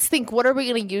 let's think. What are we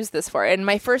going to use this for? And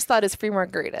my first thought is free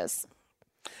margaritas.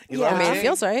 You love I mean, it? it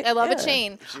feels right. I love a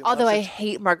chain, although I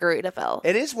hate Margaritaville.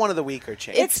 It is one of the weaker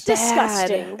chains. It's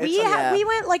disgusting. It's like- We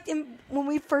went like when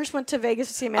we first went to Vegas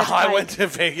to see Magic I Mike. went to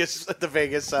Vegas. The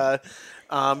Vegas.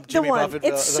 Jimmy one. Buffett.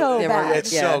 It's so bad.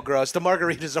 It's Yeah. so gross. The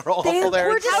margaritas are awful They there.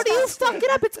 were It's just- How do you fuck it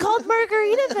up? It's called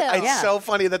Margaritaville. It's so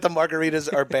funny that the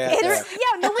margaritas are bad. It's, there.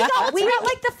 yeah, no, we got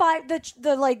like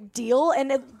the like deal,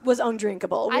 and it was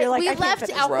undrinkable. We were like, we I can't left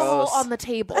finish alcohol Gross. on the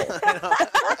table.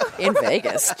 In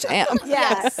Vegas. Damn. this.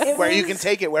 Yeah, it Where you was- can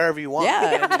take it wherever you want.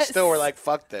 Yeah. And you still were like,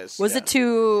 fuck this. Was Yeah. it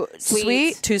too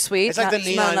sweet? Too sweet? It's like the Not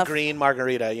neon enough- green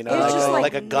margarita, you know, It was just, like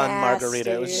like, a gun nasty.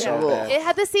 margarita. It was so Yeah. bad. It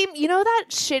had the same, you know that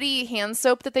shitty hand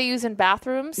soap that they use in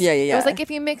bathrooms? Yeah. It was like if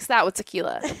you mix that with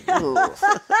tequila.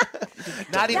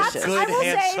 Not even That's, good I will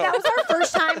hand say soap. that was our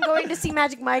first time going to see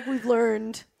Magic Mike. We've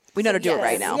learned. We know how to do it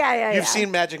right Yes. now. Yeah. You've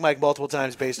seen Magic Mike multiple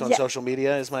times based on Yeah. social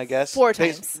media, is my guess. 4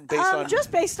 Based- times. Based on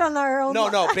Just based on our own. no,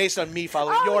 based on me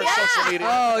following your social media.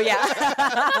 Oh, yeah.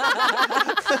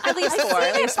 At least I've four. seen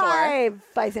At it least four. 5,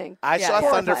 I think. I saw 4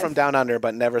 or Thunder 5. from Down Under,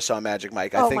 but never saw Magic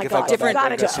Mike. I Oh think my if God. I go Different,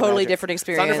 back, I'm gonna see totally Magic. different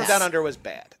experience. Thunder from Down Under was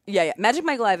bad. Yeah. Magic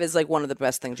Mike Live is like one of the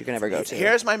best things you can ever go to.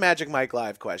 Here's my Magic Mike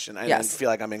Live question, and Yes. I feel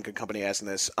like I'm in good company asking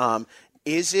this.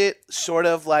 Is it sort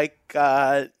of like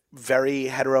very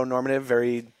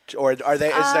heteronormative, or are they?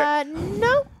 Is there?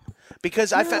 No.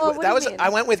 Because I No, found what do that you was mean? I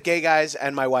went with gay guys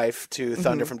and my wife to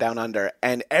Thunder from Down Under,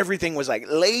 and everything was like,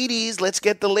 ladies, let's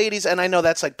get the ladies. And I know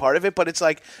that's like part of it, but it's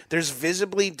like there's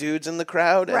visibly dudes in the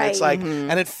crowd, and it's Right. like,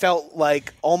 and it felt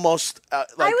like almost like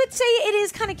I would say it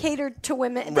is kind of catered to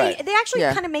women. Right. They actually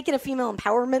Yeah. kind of make it a female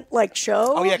empowerment like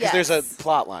show. oh yeah, because Yes. there's a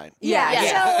plot line. Yeah.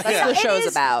 Yeah. That's what the it show's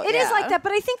is- about. It is yeah. like that,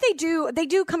 but I think they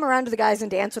do come around to the guys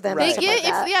and dance with them. Right. And They stuff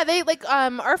get, like that. they like,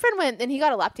 our friend went and he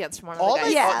got a lap dance from one of All the guys.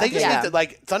 they, Yeah. they just Yeah. need to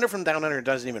like Thunder from Down Under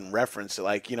doesn't even reference it.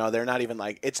 Like, you know, they're not even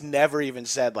like, it's never even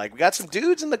said like we got some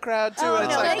dudes in the crowd too. Oh, and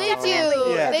it's no, like, They do.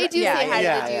 Yeah. They do Yeah, say hi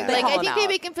yeah, to the yeah. dude. They Like, call I him think they out.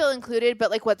 make him feel included.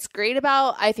 But like, what's great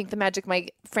about I think the Magic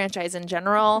Mike franchise in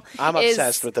general, I'm is,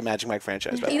 obsessed with the Magic Mike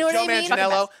franchise. by the You way. know what Joe I mean?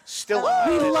 Manganiello, still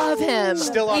We love him.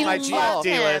 Still on We my love GFD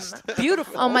him. list.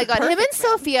 Beautiful. Oh my god, him and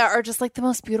Sophia are just like the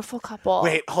most beautiful couple.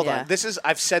 Wait, hold Yeah. on. This is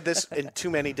I've said this in too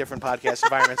many different podcast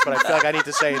environments, but I feel like I need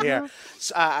to say it here.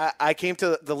 So, I came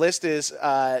to the list is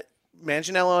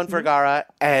Manganiello and Vergara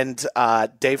and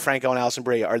Dave Franco and Alison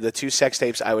Brie are the 2 sex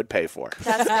tapes I would pay for.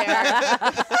 That's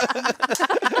fair.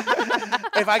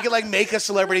 If I could like make a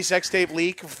celebrity sex tape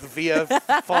leak via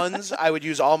funds, I would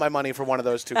use all my money for one of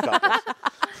those 2 couples.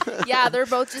 Yeah, they're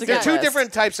both just. They're good 2 list.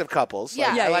 different types of couples. Yeah.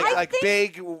 Like, Yeah, like, I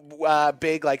like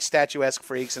big like statuesque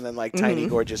freaks, and then like tiny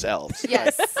gorgeous elves.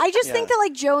 Yes. I just think that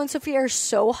like Joe and Sophia are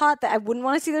so hot that I wouldn't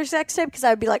want to see their sex tape because I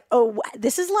would be like, oh,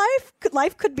 this is life.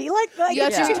 Life could be like You have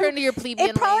it's to too- return to your plebeian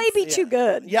It'd probably ways. be too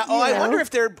good. Yeah. Oh, you I know? wonder if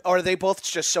are they both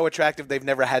just so attractive they've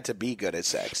never had to be good at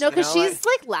sex. No, you because know? she's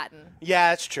like Latin.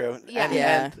 Yeah, it's true. Yeah. And,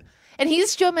 Yeah. and And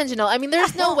he's Joe Manganiello. I mean,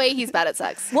 there's no way he's bad at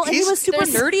sex. Well, and he He's- was super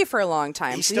there's- nerdy for a long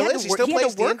time. He so still he had is. To He work, still he had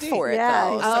plays to work D&D. for it, Yeah,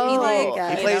 though. he's So like he a like guy.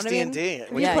 he you plays know what I mean? D&D,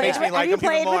 which Yeah, makes yeah. me like you him even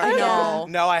played more. with him? No.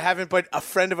 No, I haven't. But a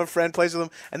friend of a friend plays with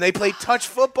him, and they play touch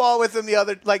football with him the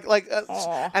other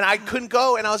and I couldn't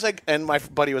go, and I was like, and my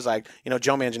buddy was like, you know,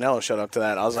 Joe Manganiello showed up to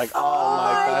that. I was like, oh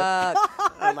my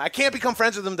god. I can't become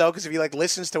friends with him though, because if he like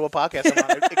listens to a podcast I'm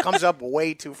on, it comes up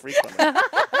way too frequently.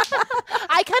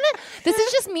 I kind of. This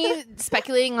is just me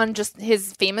speculating on just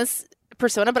his famous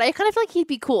persona, but I kind of feel like he'd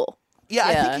be cool. Yeah,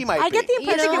 I think he might. I get the I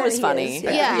impression think it that was he funny. is.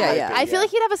 Yeah. I feel like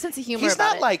he'd have a sense of humor. He's about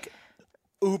not it. like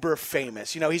uber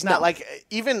famous. He's not like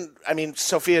even. I mean,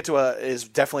 Sophia Tua is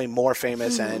definitely more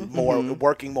famous and more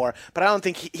working more. But I don't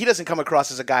think he doesn't come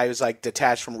across as a guy who's like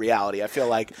detached from reality. I feel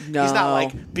like he's not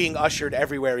like being ushered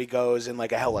everywhere he goes in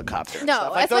like a helicopter. and No,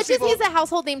 stuff. Like, as those much people- as he's a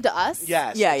household name to us.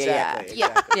 Yes. Yeah, exactly, yeah.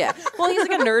 exactly. Yeah. Well, he's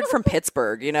like a nerd from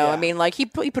Pittsburgh, you know? I mean, like, he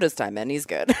put his time in. He's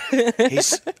good.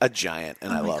 He's a giant,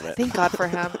 and I love it. Thank God for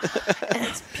him.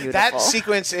 It's beautiful. That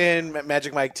sequence in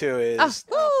Magic Mike 2 is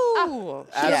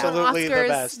absolutely the Oscars.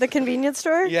 best. The convenience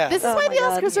store? Yeah. This is why my the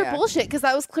God. Oscars are bullshit, because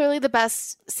that was clearly the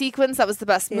best sequence. That was the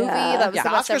best movie. Yeah. That was Yeah, the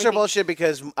best Oscars are everything. bullshit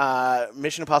because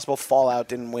Mission Impossible Fallout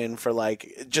didn't win for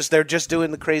they're just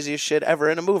doing the craziest shit ever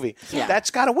in a movie. Yeah. That's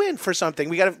got to win for something.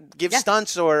 We got to give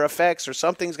stunts or effects or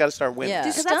something's got to start winning. Yeah. Do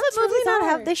Because that's stunts what really movies not are.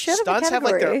 have? They should have a Stunts have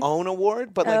like category. their own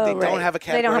award, but like Oh, they right. don't have a They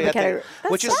category. don't have a I think, category.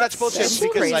 which is That's such bullshit so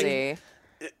because like crazy.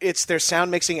 it's their sound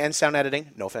mixing and sound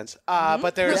editing. No offense,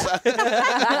 but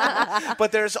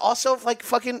there's also like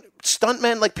fucking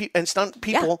stuntmen and stunt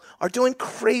people are doing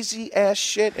crazy ass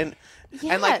shit and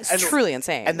like Yes. and, truly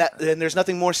insane. and there's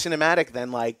nothing more cinematic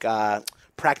than like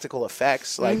practical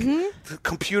effects. Like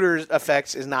computer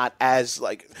effects is not as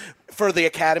like for the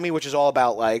Academy, which is all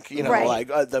about like Right.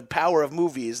 like the power of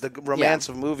movies, the romance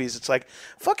of movies. It's like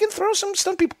fucking throw some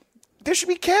stunt people. There should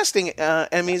be casting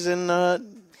Emmys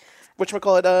and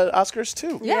whatchamacallit, Oscars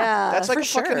too. Yeah, that's like for a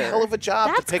fucking sure. hell of a job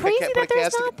That's to pick crazy put that a there's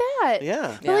casting. not that.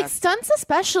 Yeah. But like stunts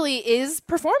especially is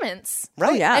performance.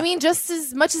 Right. yeah. I mean, just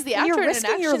as much as the actor You're in an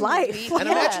risking your action life. movie. And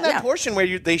Yeah. imagine that portion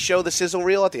where they show the sizzle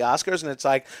reel at the Oscars, and it's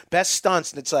like best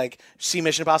stunts, and it's like see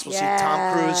Mission Impossible, see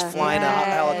Tom Cruise flying a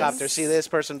helicopter, see this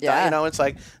person, die, Yeah. it's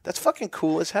like that's fucking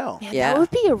cool as hell. Man, Yeah. that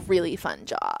would be a really fun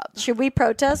job. Should we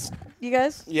protest, you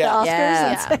guys? Yeah. The Oscars?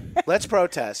 Yeah. Yeah. Let's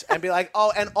protest and be like,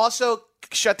 oh, and also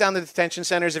shut down the detention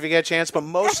centers if you get a chance, but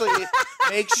mostly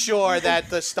make sure that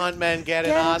the stuntmen get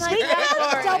an Oscar. We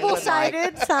have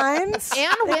double-sided signs.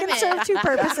 And they women. can serve two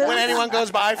purposes. When anyone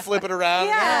goes by, flip it around.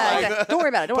 Yeah. Like, Don't worry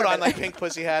about it. Don't put worry on about like pink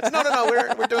pussy hats. No,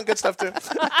 we're doing good stuff too. it.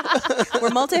 We're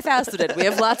multifaceted. We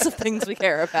have lots of things we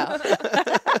care about.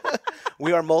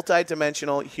 We are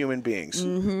multi-dimensional human beings.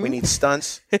 We need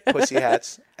stunts, pussy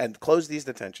hats, and close these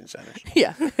detention centers.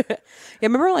 Yeah.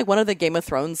 Remember like one of the Game of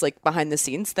Thrones like behind the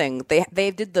scenes thing?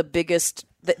 They did the biggest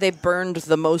they burned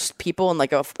the most people in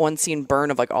like a one scene burn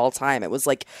of like all time. It was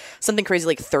like something crazy,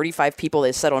 like 35 people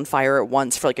they set on fire at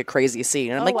once for like a crazy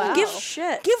scene. And I'm like, wow. give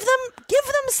Shit.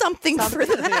 them something for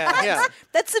that. Yeah.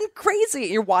 That's crazy.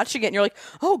 You're watching it and you're like,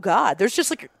 oh God, there's just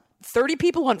like 30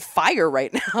 people on fire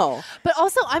right now. But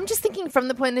also, I'm just thinking from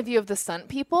the point of view of the stunt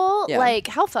people, Yeah. like,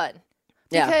 how fun.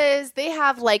 Yeah. Because they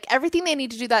have like everything they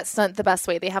need to do that stunt the best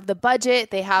way. They have the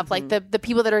budget. They have like the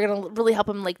people that are going to really help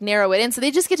them like narrow it in. So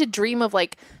they just get to dream of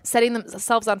like setting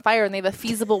themselves on fire, and they have a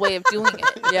feasible way of doing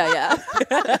it. Yeah.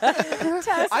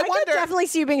 I wonder- could definitely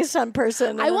see you being a stunt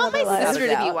person. I want my life. sister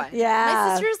to be one. Yeah.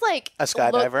 My sister's like A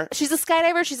skydiver? she's a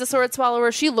skydiver. She's a sword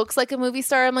swallower. She looks like a movie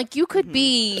star. I'm like, you could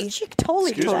be. She could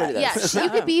totally do that. Yeah, you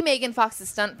could be Megan Fox's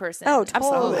stunt person. Oh, totally.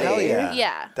 Absolutely. Hell Yeah.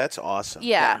 Yeah. That's awesome.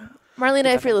 Yeah.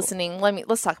 Marlena, if you're listening,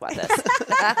 let's talk about this.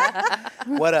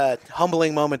 What a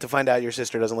humbling moment to find out your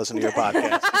sister doesn't listen to your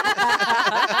podcast.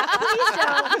 Please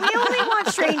don't. We only want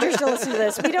strangers to listen to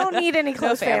this. We don't need any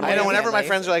close family. I know whenever my Family.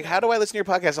 friends are like, how do I listen to your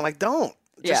podcast? I'm like, don't.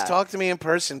 Just Yeah. talk to me in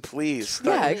person, please.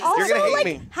 Yeah, You're Also, going to hate like,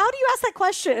 me. how do you ask that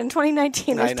question in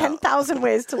 2019? I There's know. 10,000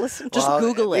 ways to listen. Just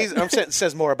Google it. I'm saying it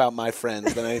says more about my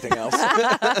friends than anything else.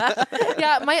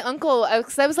 Yeah, my uncle,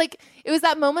 because I was like, it was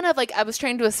that moment of like, I was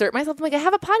trying to assert myself. I'm like, I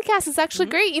have a podcast. It's actually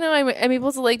great. You know, I'm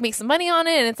able to like make some money on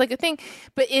it, and it's like a thing.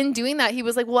 But in doing that, he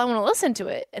was like, well, I want to listen to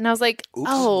it. And I was like,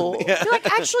 oh, You're like,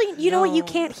 actually, you know what? You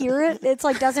can't hear it. It's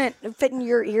like doesn't fit in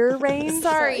your ear range.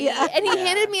 sorry. So, yeah. And he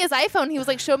handed me his iPhone. He was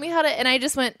like, show me how to, and I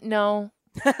just went, no.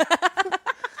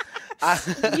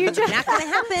 You just not gonna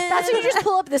happen. That's when you just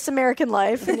pull up This American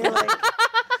Life, and you're like,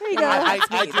 there you go. I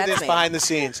me, do that's this me. behind the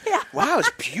scenes. Yeah. Wow,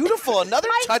 it's beautiful. Another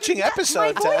touching My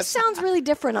episode, voice Tess. sounds really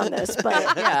different on this, but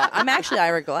Yeah, I'm actually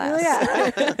Ira Glass. yeah.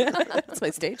 That's my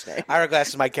stage name. Ira Glass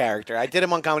is my character. I did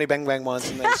him on Comedy Bang Bang once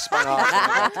and then spun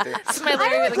off. This is my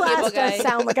Larry Ira with a cable Glass guy. does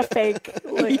sound like a fake.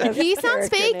 Like a He sounds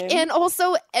character fake, name. and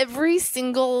also every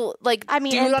single like I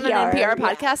mean, dude on an NPR, NPR yeah.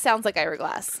 podcast sounds like Ira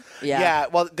Glass. Yeah,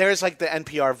 well, there's like the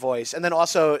NPR voice, and then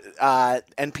also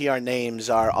NPR names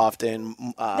are often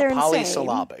They're insane.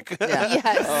 polysyllabic. Yeah.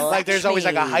 Yes. Like there's always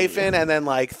like a hyphen hyphen and then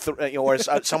like or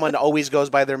someone always goes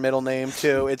by their middle name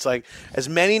too. It's like as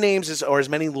many names or as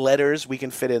many letters we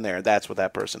can fit in there. That's what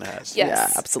that person has. Yes.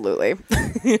 Yeah, absolutely.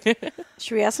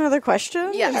 Should we ask another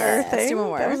question? Yes. Or Let's do one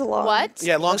more. That was a long. What?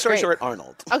 Yeah. Long story great. short,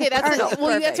 Arnold. Okay, that's Arnold.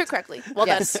 well, you Perfect. answered correctly. Well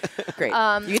Yes. done. Great.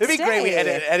 It'd be great. We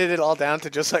edit it all down to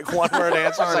just like one word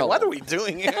answers. Like, Arnold. what are we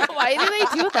doing here? Why do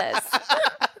they do this?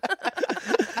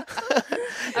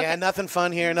 Yeah, nothing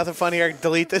fun here. Nothing fun here.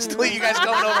 Delete this. Delete you guys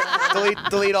going over.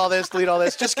 Delete all this. Delete all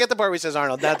this. Just get the part where it says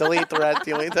Arnold. Now delete the rest.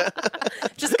 Delete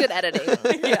that. Just good editing.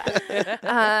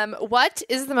 Yeah. What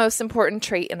is the most important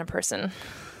trait in a person?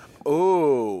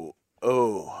 Ooh.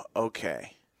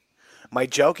 Okay. My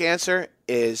joke answer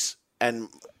is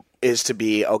to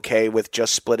be okay with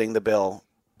just splitting the bill,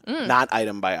 not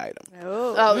item by item.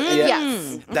 Oh,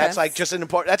 yes. That's like just an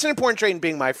important trait in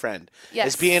being my friend. Yes.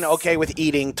 Is being okay with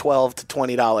eating $12 to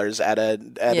 $20 at a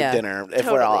dinner if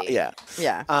we're all Totally.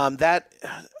 Yeah.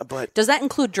 But Does that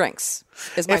include drinks?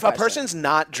 Is my if question. a person's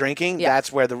not drinking, Yeah.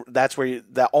 that's where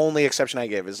the only exception I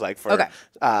give is like for Okay.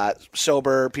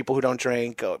 sober people who don't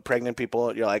drink, pregnant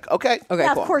people. You're like, okay, Okay,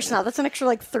 Yeah, cool. of course not. That's an extra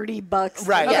like $30.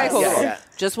 right, Okay, yeah, cool. yeah,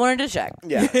 Just wanted to check.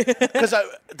 yeah. Because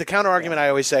the counter argument I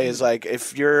always say is like,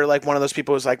 if you're like one of those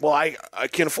people who's like, well, I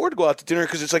can't afford to go out to dinner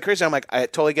because it's like crazy. I'm like, I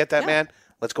totally get that, man.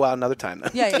 Let's go out another time then.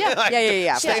 Yeah. Like,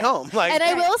 Yeah. Stay home. Like, And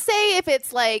I will say, if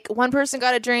it's like one person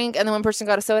got a drink and then one person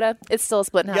got a soda, it's still a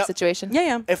split in half Yep. situation.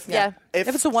 Yeah. if Yeah. if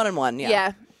If it's a 1-on-1,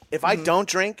 Yeah. if I don't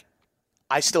drink,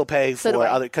 I still pay So do for I.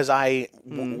 other because I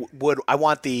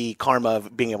want the karma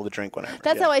of being able to drink whenever.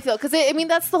 That's how I feel. Because, I mean,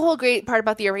 that's the whole great part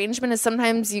about the arrangement is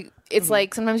sometimes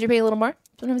like sometimes you're paying a little more,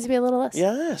 sometimes you pay a little less.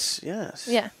 Yes.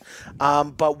 Yeah.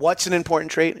 But what's an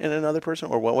important trait in another person,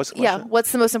 or what was the Yeah. question?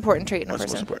 What's the most important trait in a What's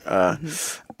the most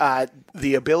person? important?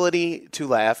 The ability to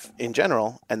laugh in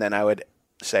general, and then I would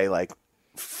say like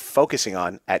focusing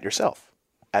on at yourself,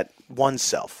 at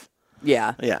oneself.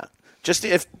 Yeah. Yeah. Just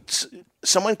if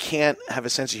someone can't have a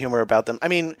sense of humor about them. I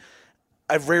mean,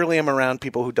 I rarely am around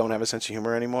people who don't have a sense of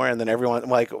humor anymore, and then everyone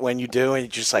like when you do, and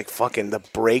you're just like fucking the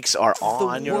brakes are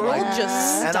on. You're world like,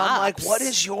 just and I'm like, stops. what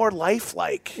is your life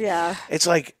like? Yeah. It's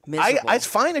like Miserable. it's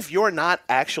fine if you're not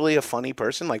actually a funny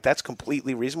person. Like that's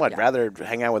completely reasonable. I'd rather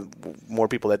hang out with more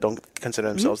people that don't consider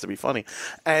themselves to be funny,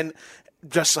 and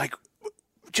just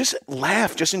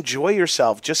laugh, just enjoy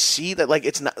yourself, just see that like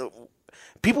it's not.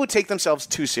 People who take themselves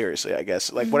too seriously, I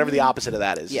guess, like whatever the opposite of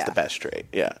that is the best trait.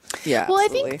 Yeah. Yeah. Well,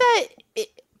 absolutely. I think that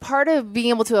part of being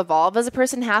able to evolve as a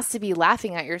person has to be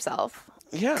laughing at yourself.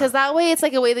 Yeah. Because that way it's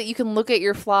like a way that you can look at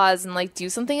your flaws and like do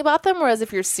something about them. Whereas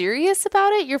if you're serious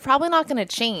about it, you're probably not going to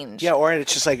change. Yeah, or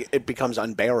it's just like it becomes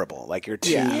unbearable. Like you're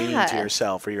too mean Yeah. to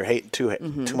yourself, or you're too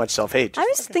much self-hate. I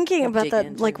was thinking about dig that.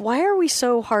 into Like, why are we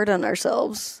so hard on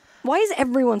ourselves? Why is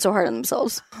everyone so hard on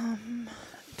themselves?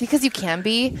 Because you can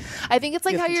be. I think it's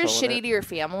like how you're shitty to your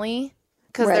family.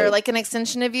 Because they're Right. like an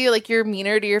extension of you. Like you're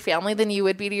meaner to your family than you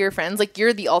would be to your friends. Like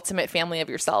you're the ultimate family of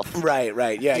yourself. Right.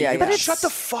 Yeah. Yeah, You but can it's- shut the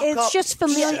fuck It's up. just self.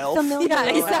 Yeah,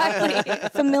 exactly.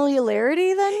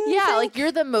 familiarity. Then you Yeah, think? like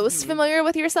you're the most familiar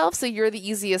with yourself, so you're the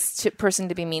easiest person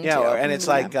to be mean Yeah, to. and it's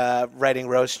like writing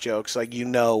roast jokes. Like you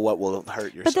know what will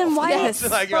hurt yourself. But then why? Yes.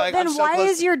 Like, you're like, then I'm so why close-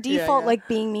 is your default like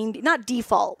being mean? Not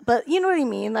default, but you know what I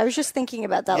mean. I was just thinking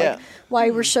about that. Yeah. Like why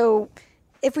we're so.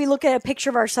 If we look at a picture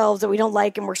of ourselves that we don't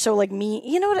like and we're so like mean,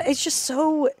 you know what? It's just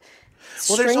so.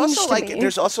 Well, there's strange also to like me.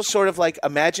 there's also sort of like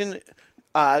imagine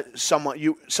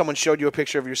someone showed you a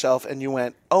picture of yourself and you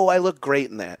went, "Oh, I look great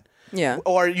in that." Yeah.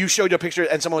 Or you showed you a picture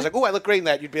and someone was like, "Oh, I look great in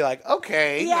that." You'd be like,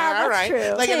 "Okay, Yeah, all that's right."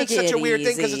 true. Like, and it's Take such a it weird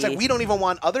thing because it's like easy. we don't even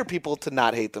want other people to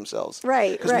not hate themselves,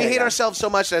 Right, Because we right. hate ourselves so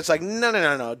much that it's like,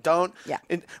 no, don't. Yeah.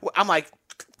 And I'm like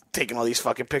taking all these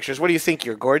fucking pictures. What do you think?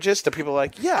 You're gorgeous. The people are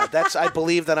like, yeah, I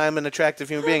believe that I'm an attractive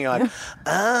human being. You're like,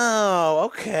 oh,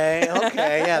 okay,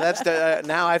 yeah, that's the.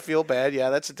 Now I feel bad. Yeah,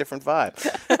 that's a different vibe.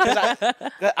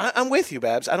 'Cause I'm with you,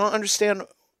 Babs. I don't understand.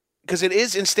 Because it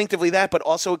is instinctively that, but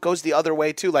also it goes the other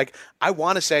way too. Like I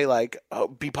want to say like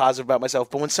be positive about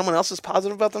myself, but when someone else is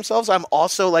positive about themselves, I'm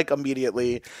also like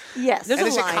immediately. Yes. There's And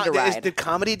a line to ride. did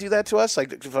comedy do that to us?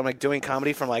 Like if I'm like doing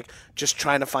comedy from like just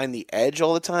trying to find the edge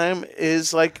all the time,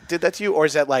 is like did that to you, or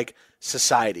is that like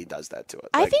society does that to it?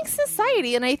 I Like, think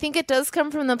society, and I think it does come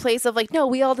from the place of like, no,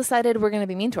 we all decided we're going to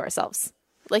be mean to ourselves.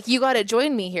 Like you got to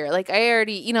join me here. Like I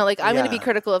already, like I'm going to be Yeah.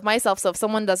 critical of myself. So if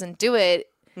someone doesn't do it,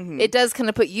 it does kind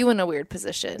of put you in a weird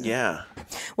position. yeah.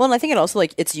 Well, and I think it also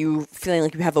like it's you feeling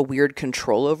like you have a weird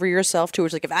control over yourself too.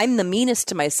 It's like if I'm the meanest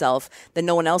to myself, then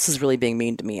no one else is really being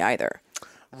mean to me either.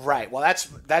 Right. Well,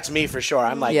 that's me for sure.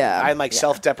 I'm like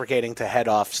self-deprecating to head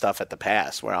off stuff at the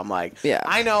pass where I'm like,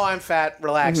 I know I'm fat.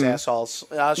 Relax, assholes.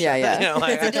 I'll Yeah. You know,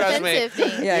 like, trust me.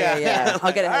 Thing. Yeah.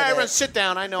 I'll get ahead All right, of everyone, it. sit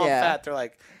down. I know I'm fat. They're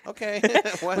like, okay.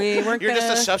 What? We weren't You're just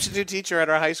gonna- a substitute teacher at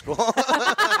our high school.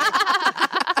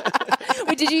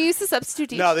 Wait, did you use the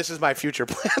substitute teacher? No, this is my future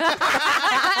plan.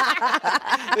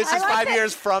 This is 5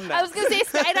 years from now. I was going to say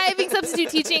skydiving, substitute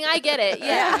teaching. I get it.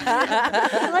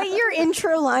 Yeah. Like your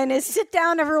intro line is, sit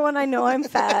down, everyone, I know I'm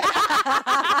fat.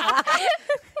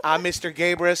 I'm Mr.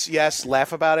 Gabrus. Yes,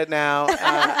 laugh about it now.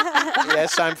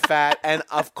 Yes, I'm fat. And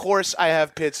of course I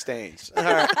have pit stains. All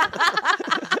right.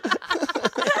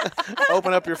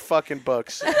 Open up your fucking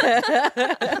books.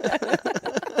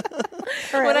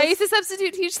 When I used to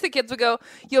substitute teach, the kids would go,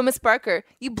 yo, Miss Barker,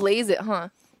 you blaze it, huh?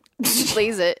 You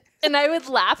blaze it. And I would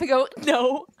laugh and go,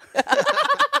 no.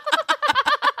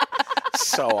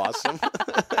 So awesome.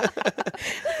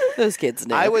 Those kids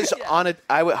know. I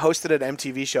hosted an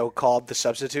MTV show called The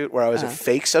Substitute, where I was a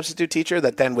fake substitute teacher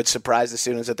that then would surprise the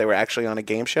students that they were actually on a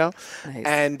game show. Nice.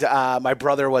 And my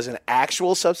brother was an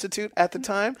actual substitute at the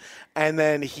time, and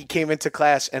then he came into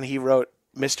class and he wrote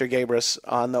Mr. Gabrus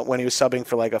when he was subbing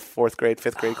for like a 4th grade,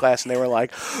 5th grade class, and they were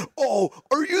like, "Oh,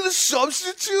 are you the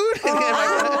substitute?"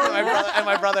 And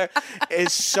my brother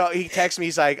is he texts me.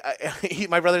 He's like,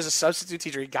 my brother's a substitute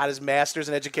teacher. He got his master's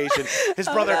in education. His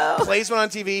brother plays one on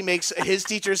TV, makes his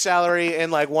teacher's salary in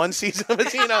like one season of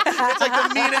it. You know, it's like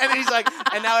the mean. And he's like,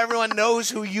 and now everyone knows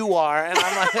who you are. And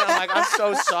I'm like, I'm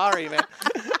so sorry, man.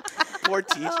 Poor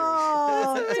teachers.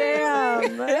 Oh,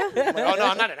 damn. Like, oh no,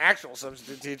 I'm not an actual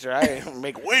substitute teacher. I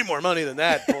make way more money than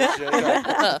that bullshit.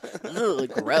 Ugh,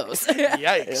 gross.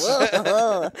 Yikes.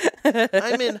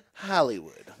 I'm in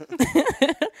Hollywood.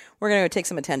 We're going to go take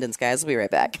some attendance, guys. We'll be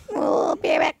right back. We'll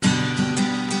be right back.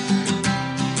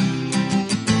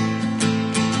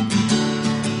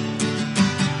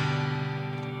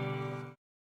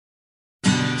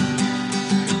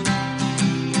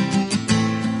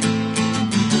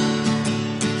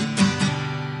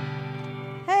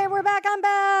 Hey, we're back on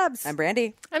Babs. I'm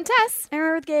Brandy. I'm Tess. And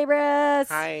we're with Gabrus.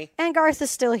 Hi. And Garth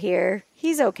is still here.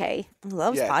 He's okay. He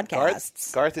loves Yeah,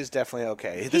 podcasts. Garth is definitely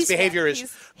okay. This behavior is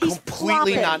he's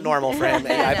completely flopping. not normal for him.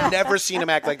 And I've never seen him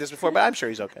act like this before, but I'm sure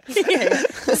he's okay.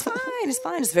 It's fine. It's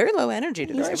fine. It's very low energy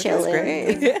today. Which is chilling.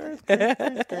 great.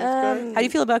 How do you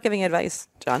feel about giving advice,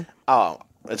 John? Oh,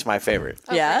 it's my favorite.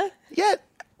 Yeah?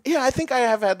 Yeah, I think I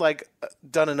have had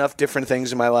done enough different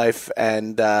things in my life,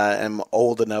 and am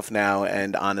old enough now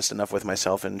and honest enough with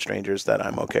myself and strangers that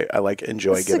I'm okay. I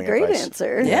enjoy This is giving a great advice.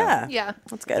 answer. Yeah. Yeah.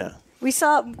 That's good. Yeah. We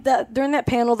saw that during that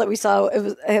panel that we saw, it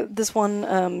was this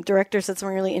one director said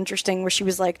something really interesting where she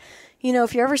was like, you know,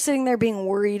 if you're ever sitting there being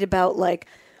worried about like,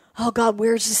 oh God,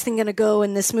 where's this thing going to go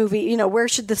in this movie? You know, where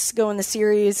should this go in the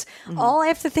series? All I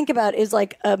have to think about is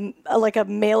like a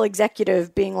male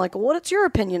executive being like, what's your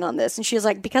opinion on this? And she's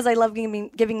like, because I love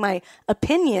giving my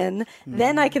opinion,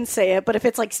 then I can say it. But if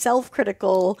it's like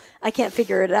self-critical, I can't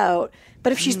figure it out.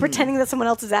 But if she's pretending that someone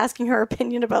else is asking her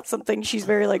opinion about something, she's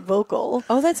very like vocal.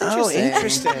 Oh, that's interesting.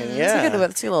 Interesting. Yeah.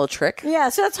 That's a little trick. Yeah,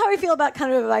 so that's how I feel about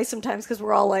kind of advice sometimes because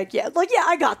we're all like, yeah,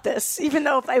 I got this. Even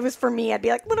though if it was for me, I'd be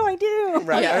like, what do I do?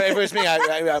 Right. If it was me,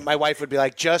 my wife would be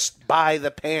like, just buy the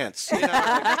pants. You know,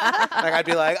 I'd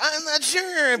be like, I'm not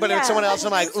sure. But if it's someone else, I'm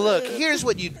like, look, here's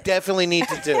what you definitely need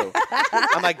to do.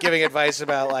 I'm like giving advice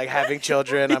about like having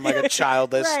children. I'm like a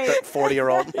childless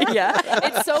 40-year-old. Yeah.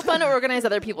 It's so fun to organize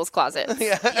other people's closets.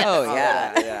 Oh,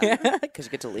 yeah. Yeah. Because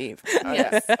you get to leave.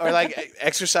 Yes. Or like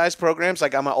exercise programs.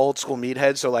 Like I'm an old school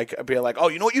meathead, so like I'd be like, oh,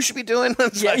 you know what you should be doing?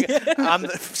 It's like, I'm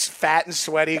fat and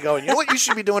sweaty, going, you know what you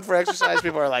should be doing for exercise?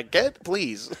 People are like,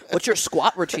 please. What's your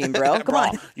squat routine, bro? Come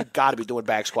on. You got to be doing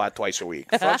back squat twice a week.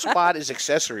 Front squat is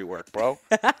accessory work, bro.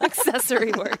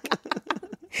 Accessory work.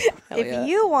 If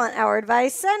you want our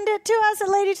advice, send it to us at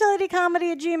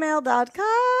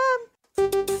ladytoladycomedy@gmail.com.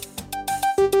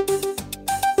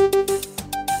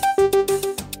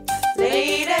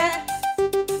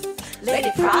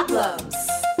 Lady problems.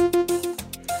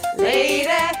 Lady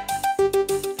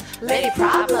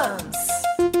problems.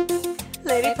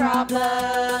 Lady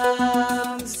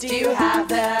problems. Do you have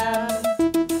them?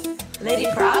 Lady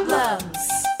problems.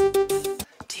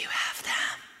 Do you have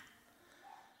them?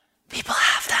 People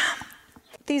have them.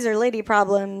 These are lady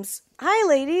problems. Hi,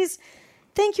 ladies.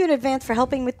 Thank you in advance for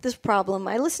helping with this problem.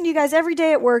 I listen to you guys every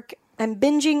day at work. I'm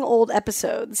binging old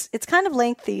episodes. It's kind of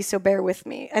lengthy, so bear with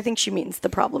me. I think she means the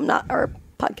problem, not our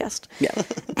podcast. Yeah.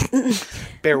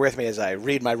 Bear with me as I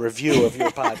read my review of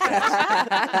your podcast.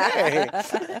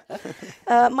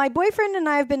 Hey. My boyfriend and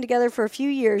I have been together for a few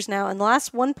years now. In the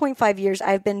last 1.5 years,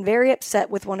 I've been very upset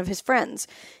with one of his friends.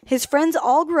 His friends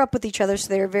all grew up with each other, so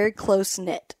they are very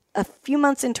close-knit. A few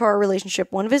months into our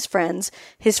relationship, one of his friend's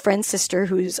sister,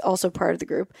 who's also part of the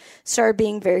group, started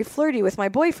being very flirty with my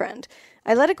boyfriend.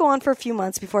 I let it go on for a few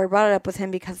months before I brought it up with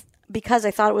him because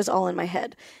I thought it was all in my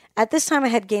head. At this time, I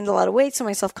had gained a lot of weight, so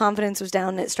my self-confidence was down,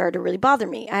 and it started to really bother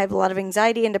me. I have a lot of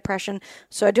anxiety and depression,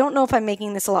 so I don't know if I'm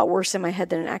making this a lot worse in my head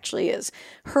than it actually is.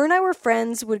 Her and I were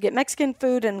friends, would get Mexican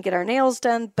food and get our nails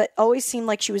done, but always seemed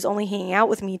like she was only hanging out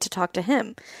with me to talk to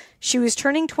him. She was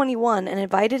turning 21 and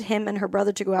invited him and her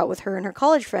brother to go out with her and her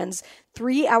college friends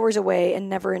 3 hours away and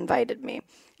never invited me.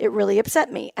 It really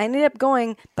upset me. I ended up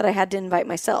going, but I had to invite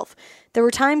myself. There were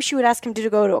times she would ask him to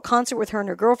go to a concert with her and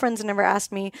her girlfriends and never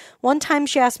asked me. One time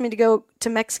she asked me to go to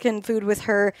Mexican food with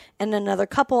her and another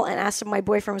couple and asked if my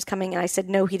boyfriend was coming, and I said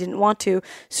no, he didn't want to.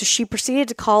 So she proceeded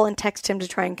to call and text him to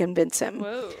try and convince him.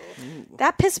 Whoa.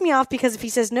 That pissed me off because if he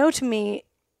says no to me,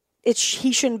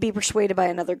 he shouldn't be persuaded by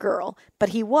another girl. But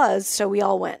he was, so we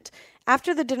all went.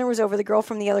 After the dinner was over, the girl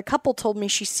from the other couple told me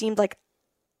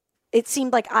it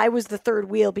seemed like I was the third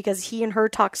wheel because he and her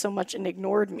talked so much and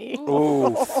ignored me.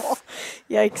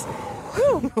 Yikes.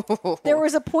 There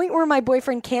was a point where my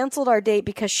boyfriend canceled our date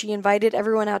because she invited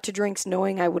everyone out to drinks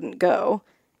knowing I wouldn't go.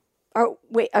 There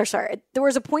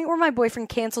was a point where my boyfriend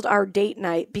canceled our date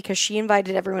night because she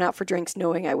invited everyone out for drinks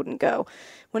knowing I wouldn't go.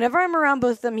 Whenever I'm around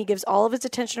both of them, he gives all of his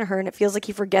attention to her, and it feels like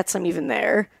he forgets I'm even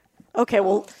there. Okay,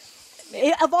 well,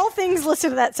 of all things, listen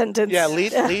to that sentence. Yeah,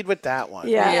 lead with that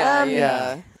one.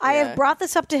 I have brought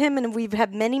this up to him, and we've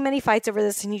had many, many fights over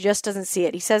this, and he just doesn't see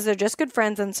it. He says they're just good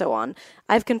friends and so on.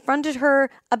 I've confronted her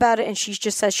about it, and she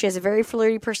just says she has a very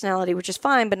flirty personality, which is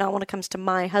fine, but not when it comes to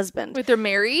my husband. Wait, they're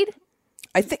married?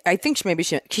 I think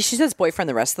she says boyfriend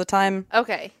the rest of the time.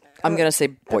 Okay. I'm going to say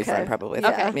boyfriend probably.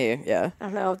 Yeah. Me, yeah. I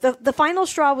don't know. The final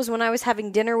straw was when I was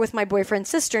having dinner with my boyfriend's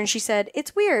sister, and she said,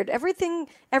 "It's weird.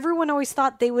 Everyone always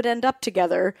thought they would end up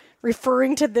together,"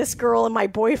 referring to this girl and my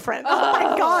boyfriend. Oh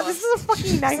my God, this is a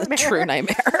fucking nightmare. It's a true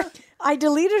nightmare. I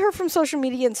deleted her from social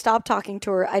media and stopped talking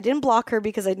to her. I didn't block her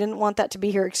because I didn't want that to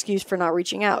be her excuse for not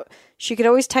reaching out. She could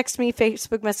always text me,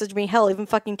 Facebook message me, hell, even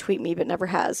fucking tweet me, but never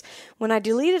has. When I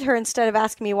deleted her, instead of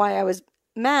asking me why I was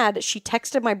mad, she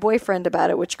texted my boyfriend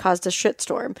about it, which caused a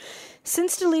shitstorm.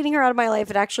 Since deleting her out of my life,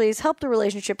 it actually has helped the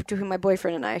relationship between my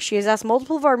boyfriend and I. She has asked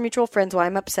multiple of our mutual friends why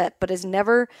I'm upset, but has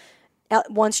never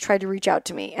once tried to reach out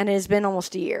to me, and it has been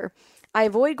almost a year. I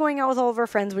avoid going out with all of our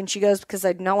friends when she goes because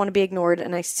I do not want to be ignored,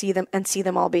 and I see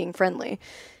them all being friendly.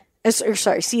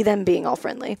 See them being all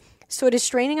friendly. So it is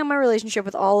straining on my relationship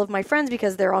with all of my friends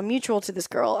because they're all mutual to this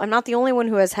girl. I'm not the only one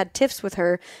who has had tiffs with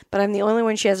her, but I'm the only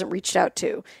one she hasn't reached out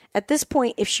to. At this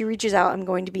point, if she reaches out, I'm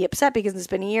going to be upset because it's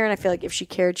been a year and I feel like if she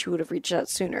cared, she would have reached out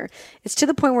sooner. It's to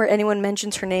the point where anyone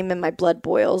mentions her name and my blood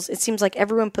boils. It seems like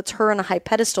everyone puts her on a high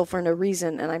pedestal for no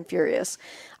reason, and I'm furious.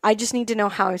 I just need to know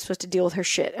how I'm supposed to deal with her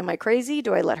shit. Am I crazy?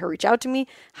 Do I let her reach out to me?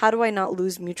 How do I not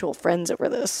lose mutual friends over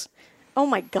this? Oh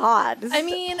my God. I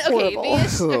mean, okay.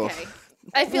 Okay.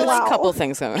 I feel like a couple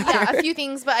things going on. Yeah, a few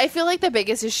things, but I feel like the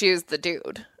biggest issue is the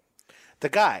dude. The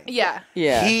guy. Yeah.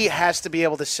 He has to be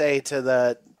able to say to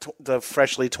the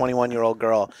freshly 21-year-old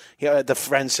girl, the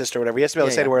friend's sister, or whatever. He has to be able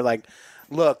to say to her, like,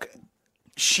 look,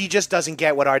 she just doesn't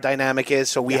get what our dynamic is,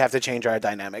 so we have to change our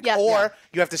dynamic. Yeah. Or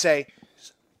you have to say,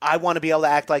 I want to be able to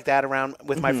act like that around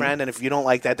with my friend, and if you don't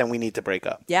like that, then we need to break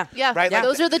up. Yeah. Yeah. Right?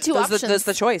 Those are the two options. That's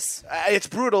the choice. It's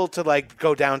brutal to, like,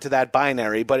 go down to that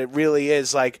binary, but it really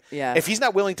is, like, if he's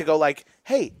not willing to go, like,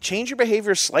 hey, change your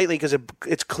behavior slightly because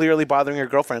it's clearly bothering your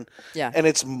girlfriend. Yeah. And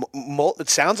it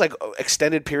sounds like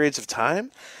extended periods of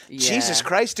time. Yeah. Jesus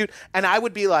Christ, dude. And I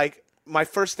would be like, my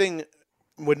first thing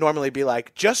would normally be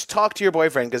like, just talk to your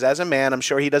boyfriend, because as a man, I'm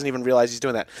sure he doesn't even realize he's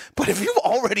doing that. But if you've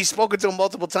already spoken to him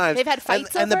multiple times, they've had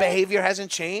fights and the over it? behavior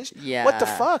hasn't changed, what the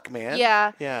fuck, man?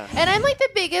 Yeah. Yeah. And I'm like the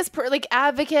biggest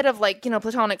advocate of, like,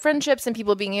 platonic friendships and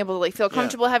people being able to, like, feel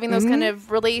comfortable having those kind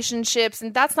of relationships,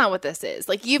 and that's not what this is.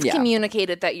 Like, you've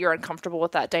communicated that you're uncomfortable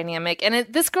with that dynamic, and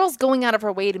this girl's going out of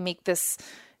her way to make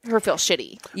her feel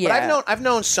shitty. Yeah. But I've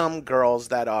known some girls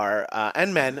that are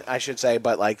and men, I should say,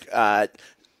 but like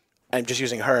I'm just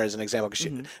using her as an example because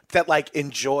that like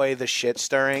enjoy the shit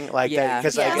stirring, like Yeah.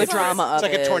 because Yeah. like The drama it's of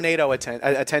like a it. tornado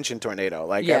attention tornado.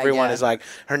 Like Yeah, everyone yeah. is like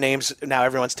her name's now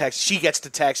everyone's text. She gets to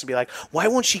text and be like, why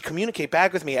won't she communicate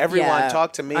back with me? Everyone Yeah.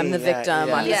 talk to me. I'm the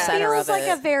victim. I'm the Yeah. center feels of like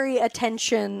it. a very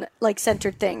attention like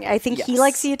centered thing. I think he Yes.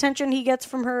 likes the attention he gets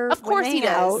from her. Of course when he they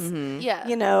does. out, Yeah.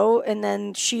 you know, and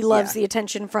then she loves Yeah. the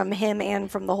attention from him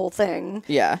and from the whole thing.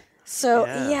 Yeah. So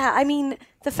Yeah. I mean,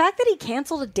 the fact that he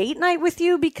canceled a date night with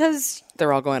you because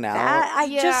They're all going out. I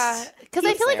Yeah, just because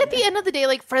I feel like at the end of the day,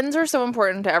 like friends are so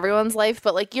important to everyone's life,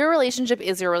 but like your relationship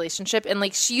is your relationship, and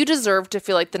like you deserve to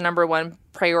feel like the number one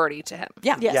priority to him.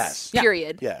 Yeah. Yes.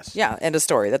 Period. Yes. Yeah. End of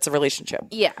story. That's a relationship.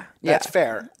 Yeah. That's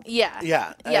fair. Yeah.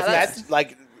 Yeah. Yeah. If that's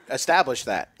like establish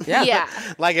that. Yeah. Yeah.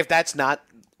 Like if that's not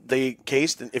the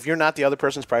case, then if you're not the other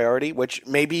person's priority, which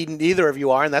maybe neither of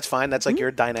you are, and that's fine. That's like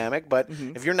your dynamic. But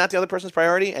if you're not the other person's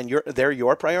priority and they're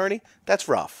your priority, that's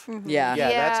rough. Yeah. Yeah,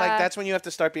 Yeah. that's when you have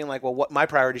to start being like, well, what my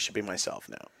priority should be myself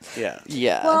now. Yeah.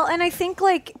 Yeah. well, and I think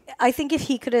if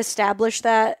he could establish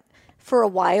that for a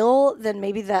while, then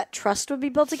maybe that trust would be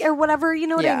built again or whatever. You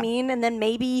know what Yeah. I mean? And then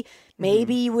maybe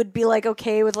you would be like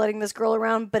okay with letting this girl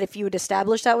around. But if you would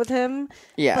establish that with him,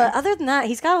 Yeah. But other than that,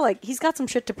 he's got some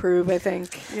shit to prove. I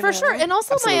think you For know? sure. And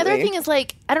also my other Absolutely. thing is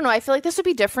like, I don't know, I feel like this would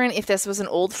be different if this was an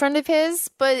old friend of his,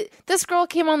 but this girl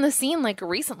came on the scene like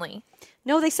recently.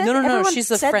 No, they said no. everyone She's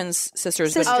the said- friend's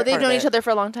sister's. Sister. Oh, they've part of known it. each other for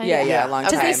a long time? Yeah. Yeah. A long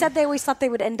Okay. time. Because they said they always thought they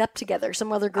would end up together.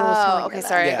 Some other girls. Oh, telling her okay, that.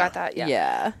 sorry, Yeah. I got that. Yeah.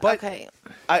 Yeah. But Okay.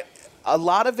 a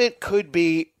lot of it could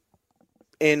be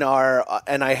in our,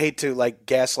 and I hate to like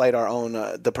gaslight our own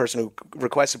the person who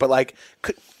requested, but like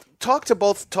talk to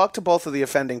both of the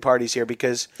offending parties here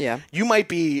because you might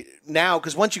be now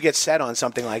because once you get set on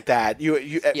something like that,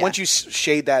 you once you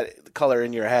shade that color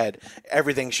in your head,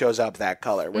 everything shows up that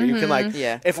color where you can like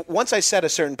if once I set a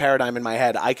certain paradigm in my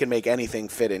head, I can make anything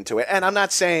fit into it, and I'm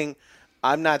not saying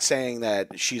that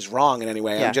she's wrong in any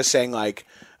way. I'm just saying like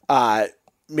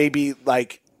maybe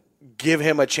like give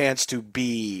him a chance to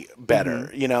be better.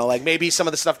 You know, like maybe some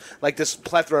of the stuff, like this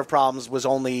plethora of problems was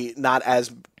only not as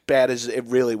bad as it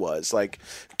really was. Like,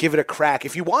 give it a crack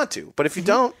if you want to. But if you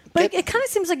don't... But it kind of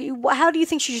seems like, how do you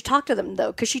think she should talk to them,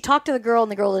 though? Because she talked to the girl,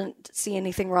 and the girl didn't see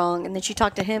anything wrong, and then she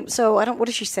talked to him. So, what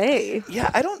did she say? Yeah,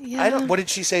 I don't... What did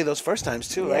she say those first times,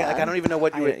 too, right? Like, I don't even know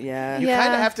what you would... yeah. You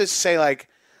kind of have to say, like,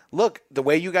 look, the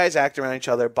way you guys act around each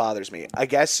other bothers me. I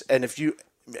guess, and if you...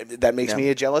 That makes me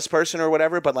a jealous person or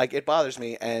whatever, but, like, it bothers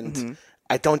me, and...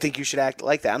 I don't think you should act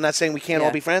like that. I'm not saying we can't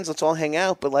all be friends. Let's all hang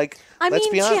out. But like, let's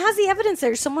be honest. She has the evidence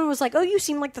there. Someone was like, "Oh, you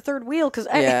seem like the third wheel." Because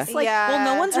it's like, well,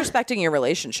 no one's respecting your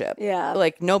relationship. Yeah.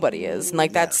 like nobody is, and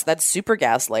like that's super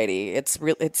gaslighty. It's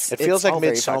real. It feels like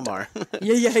Midsommar.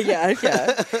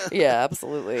 Yeah,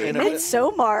 absolutely.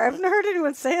 Midsommar. I've never heard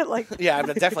anyone say it like that. Yeah, I've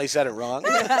definitely said it wrong.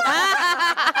 That's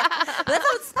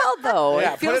how it's spelled, though.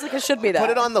 Yeah, it feels like it should be that. Put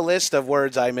it on the list of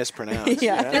words I mispronounce.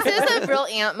 This is a real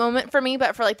ant moment for me,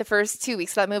 but for like the first 2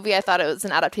 weeks of that movie, I thought it was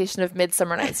an adaptation of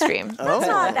Midsummer Night's Dream. It's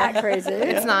not that crazy.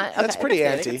 It's not. Okay. That's pretty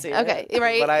anti. Okay,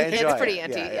 right? But I enjoy It's pretty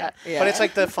it. anti, yeah. But it's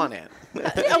like the fun ant.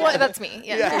 Oh, well, that's me.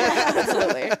 Yeah.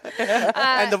 Absolutely.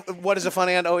 And what does the fun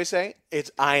ant always say?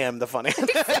 It's I am the fun ant.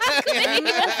 That's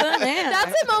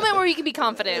a moment where you can be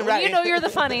confident. When Right. you know you're the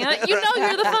fun ant. You know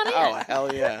you're the fun Oh, ant.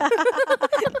 hell yeah.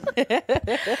 Yeah,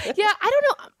 I don't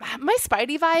know. My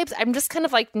Spidey vibes, I'm just kind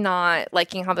of like not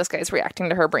liking how this guy's reacting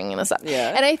to her bringing this up.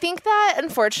 Yeah. And I think that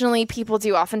unfortunately people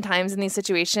do oftentimes in these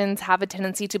situations have a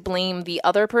tendency to blame the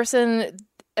other person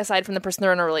aside from the person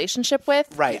they're in a relationship with.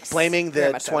 Right. Blaming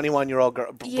the 21-year-old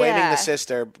girl, blaming Yeah. the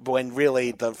sister when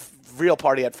really the real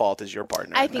party at fault is your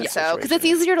partner. I in think that so. Because it's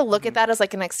situation. easier to look at that as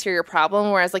like an exterior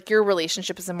problem, whereas like your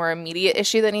relationship is a more immediate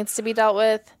issue that needs to be dealt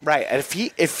with. Right. And if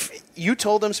you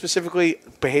told him specifically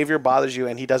behavior bothers you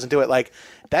and he doesn't do it, like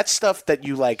that's stuff that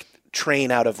you like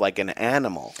train out of like an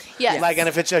animal. Yes. Like, and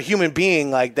if it's a human being,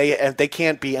 like if they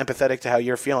can't be empathetic to how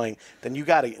you're feeling, then you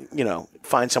got to,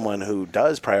 find someone who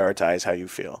does prioritize how you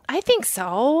feel. I think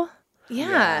so.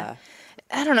 Yeah.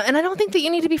 I don't know. And I don't think that you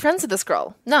need to be friends with this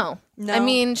girl. No. I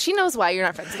mean, she knows why you're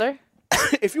not friends with her.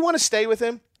 If you want to stay with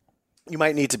him, you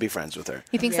might need to be friends with her.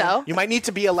 You think so? You might need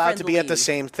to be allowed to be at the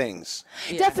same things.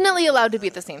 Definitely allowed to be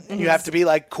at the same thing. You have to be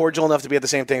like cordial enough to be at the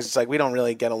same things. It's like we don't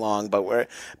really get along, but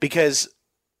because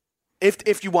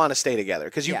if you want to stay together,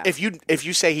 because if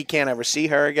you say he can't ever see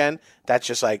her again, that's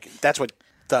just like that's what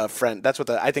I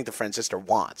think the friend sister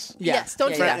wants. Yes.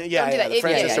 Don't do that. Don't do that. The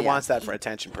friend Yeah, sister yeah. wants that for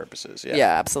attention purposes. Yeah.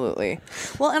 Yeah, absolutely.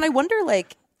 Well, and I wonder,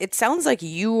 like, it sounds like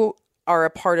you are a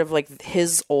part of like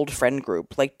his old friend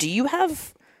group. Like, do you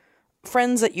have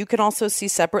friends that you can also see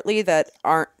separately that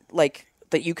aren't like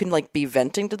that you can like be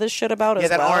venting to this shit about as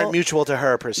that well. aren't mutual to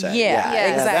her per se.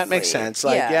 Exactly. That makes sense.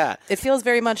 Like, yeah. It feels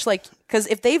very much like, because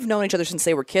if they've known each other since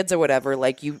they were kids or whatever,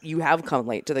 like you have come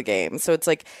late to the game, so it's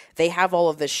like they have all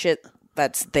of this shit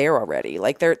that's there already.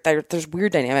 Like there's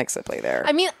weird dynamics at play there.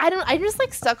 I mean, I'm just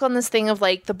like stuck on this thing of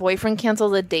like the boyfriend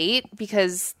canceled a date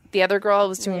because the other girl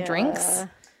was doing drinks.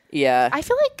 Yeah. I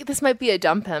feel like this might be a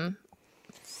dump him.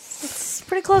 It's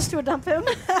pretty close to a dump him.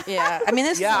 Yeah. I mean,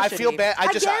 this is I so feel shitty. bad.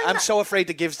 I'm so afraid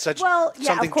to give such something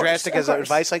of course, drastic of as course.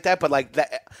 advice like that. But like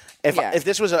that, if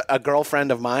this was a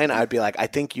girlfriend of mine, I'd be like, I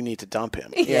think you need to dump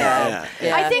him. Yeah.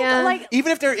 I think like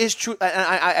Even if there is true, and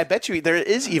I bet you there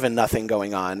is even nothing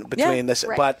going on between this.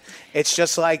 Right. But it's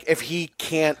just like if he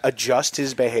can't adjust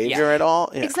his behavior at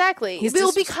all. Yeah. Exactly. He's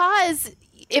Well, just- because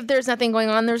if there's nothing going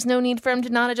on, there's no need for him to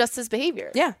not adjust his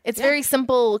behavior. Yeah. It's very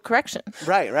simple correction.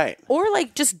 Right. Or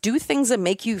like just do things that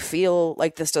make you feel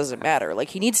like this doesn't matter. Like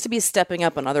he needs to be stepping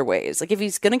up in other ways. Like if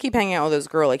he's gonna keep hanging out with this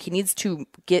girl, like he needs to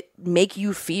make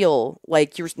you feel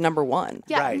like you're number one.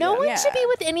 Yeah. Right, no yeah. one should be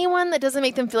with anyone that doesn't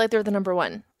make them feel like they're the number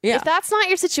one. Yeah. If that's not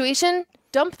your situation,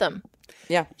 dump them.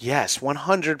 Yeah. Yes,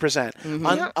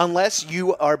 100%. Unless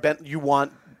you are you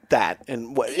want that,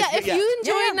 and what? Yeah. If you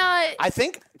enjoy not. I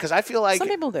think because I feel like Some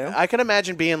people do. I can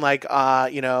imagine being like,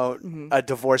 a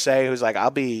divorcee who's like,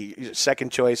 I'll be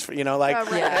second choice for, like, Oh,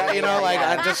 right.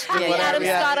 I just do whatever. Adam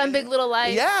yeah. Scott on Big Little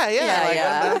Lies.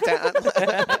 Yeah.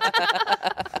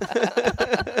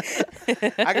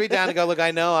 I could be down to go. Look,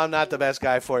 I know I'm not the best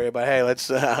guy for you, but hey, let's.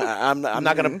 I'm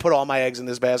not going to put all my eggs in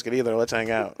this basket either. Let's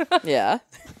hang out. Yeah.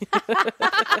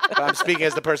 But I'm speaking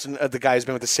as the guy who's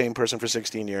been with the same person for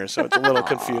 16 years, so it's a little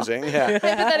confusing. Yeah.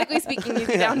 Hypothetically speaking, you'd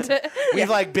be down to. We've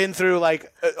like been through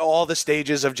like all the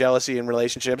stages of jealousy in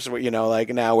relationships where, like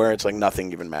now where it's like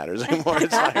nothing even matters anymore.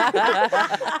 It's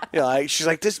like, like she's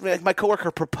like, this, my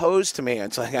coworker proposed to me.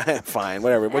 It's like, fine,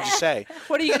 whatever. What'd you say?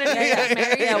 What are you going to do?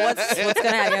 Marry? Yeah. What's gonna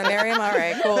happen? You gonna marry him? All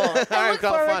right. Cool. All right, look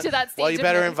forward fine. to that stage Well, you of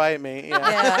better marriage. invite me.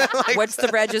 Yeah. Yeah. What's the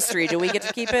registry? Do we get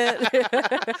to keep it?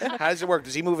 How does it work?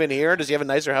 Does he move in here? Does he have a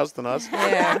nicer house than us?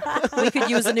 Yeah. We could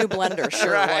use a new blender.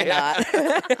 Sure. Right, Why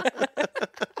not?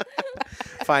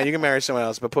 Fine, you can marry someone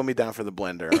else, but put me down for the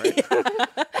blender. All right?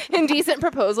 Indecent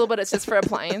proposal, but it's just for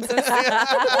appliances.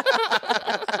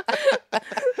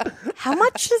 how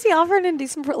much does he offer in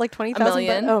indecent for like 20,000?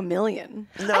 million. Oh, $1 million.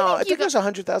 No, I think it was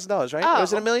 $100,000, right? Oh.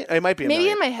 Was it $1 million? It might be $1 Maybe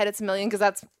million. in my head it's $1 million because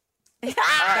that's.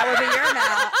 That would be your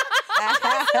amount.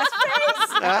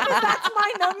 That's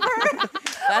my number.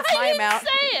 That's my amount. Say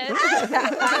it.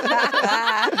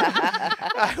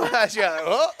 Yeah,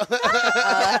 oh.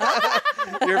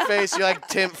 Your face, you're like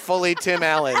fully Tim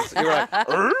Allen. You're like,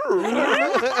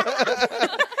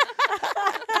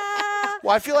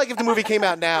 well, I feel like if the movie came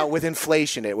out now with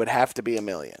inflation, it would have to be $1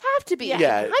 million. Have to be.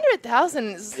 Yeah. 100,000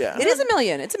 is. Yeah. It is $1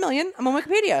 million. It's $1 million. I'm on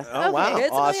Wikipedia. Oh, wow.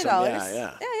 It's Awesome. $1 million.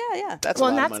 Yeah. Yeah. That's Well,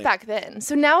 a and lot that's of money. back then.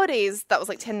 So nowadays, that was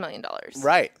like $10 million.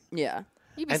 Right. Yeah.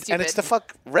 You'd be And stupid. it's to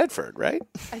fuck Redford, right?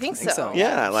 I think so. so.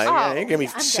 Yeah, like Oh, you give me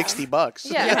 $60.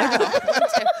 Yeah.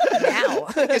 Now.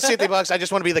 It's $60. I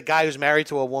just want to be the guy who's married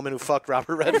to a woman who fucked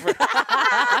Robert Redford.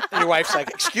 And your wife's like,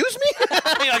 "Excuse me?"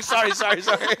 You're like, "Sorry."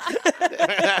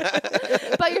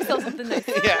 Buy yourself something nice.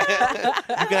 Yeah.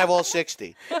 You can have all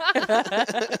 60.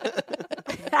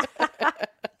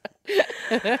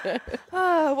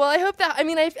 Well, I hope that.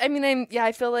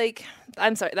 I feel like.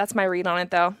 I'm sorry. That's my read on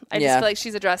it, though. I just Yeah. feel like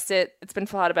she's addressed it. It's been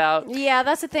thought about. Yeah,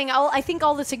 that's the thing. I think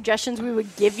all the suggestions we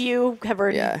would give you have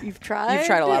already you've tried. You've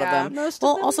tried a lot Yeah. of them. Most of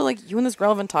Well, them. also like you and this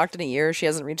girl haven't talked in a year. She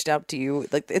hasn't reached out to you.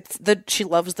 Like she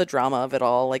loves the drama of it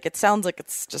all. Like it sounds like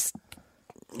it's just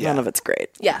none of it's great.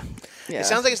 Yeah. Yeah. It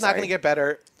sounds like it's not going to get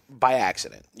better by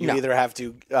accident. You No. either have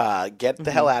to get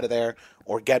the hell out of there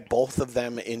or get both of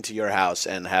them into your house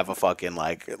and have a fucking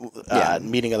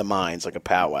meeting of the minds, like a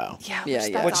powwow. Yeah.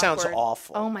 Yeah. Which sounds awkward.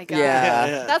 awful. Oh my god.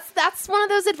 Yeah. That's one of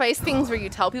those advice things where you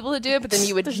tell people to do it, but then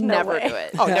you would no never way. do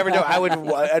it. Oh, never do it.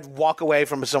 I'd walk away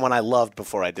from someone I loved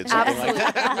before I did something like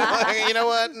that. You know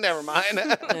what? Never mind.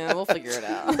 Yeah, we'll figure it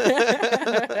out.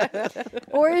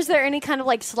 Or is there any kind of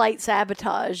like slight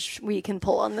sabotage we can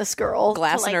pull on this girl?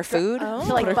 Glass to, in her food? To,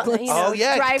 like, Oh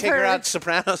yeah, drive take her out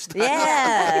Sopranos style.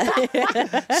 Yeah.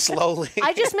 Slowly.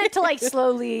 I just meant to like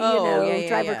slowly, yeah,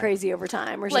 drive her yeah. crazy over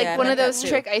time, or Like something. one of meant those that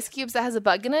too. trick ice cubes that has a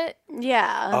bug in it.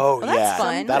 Yeah. Oh that's yeah,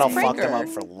 fun. that'll That's a fuck them pranker. up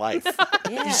for life.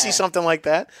 Yeah. You see something like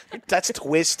that? That's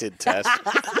twisted, Tess.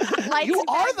 Lights You and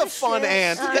are bags the of fun shit.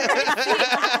 aunt.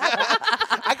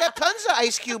 I got tons of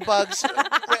ice cube bugs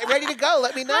ready to go.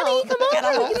 Let me know. Honey, come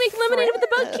over. We can make lemonade with the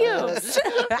bug cubes.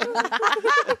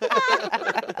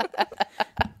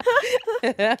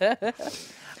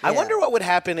 I wonder what would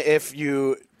happen if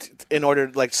you in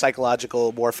order, like,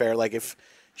 psychological warfare. Like, if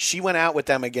she went out with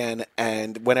them again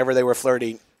and whenever they were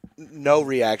flirting, no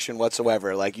reaction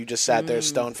whatsoever. Like, you just sat there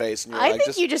stone-faced. And you're I like,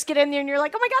 think you just get in there and you're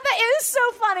like, oh my God, that is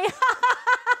so funny.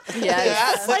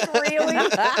 Yes. Like, really?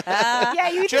 Yeah,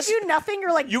 you just do nothing.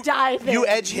 You're like, dive in. You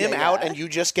edge him out and you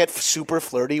just get super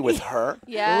flirty with her.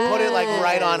 Yeah. Put it, like,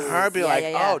 right on her. Be like,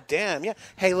 yeah. oh, damn, yeah.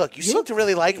 Hey, look, you seem to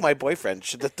really like my boyfriend.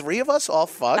 Should the three of us all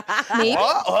fuck? Maybe.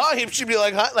 She'd be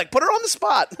like, huh? Like, put her on the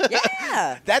spot.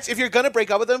 Yeah. That's, if you're going to break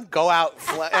up with them, go out.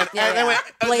 And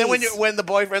then when the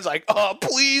boyfriend's like, oh,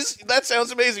 please, that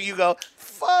sounds amazing, you go,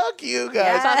 fuck you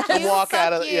guys. Fuck you, Walk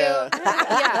out of fuck you.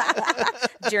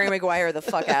 Yeah. Jerry Maguire the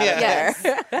fuck out Yeah. of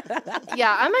there.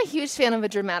 Yeah, I'm a huge fan of a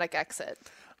dramatic exit.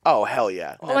 Oh, hell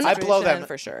yeah. That's I blow tradition them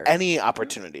for sure. any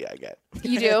opportunity I get.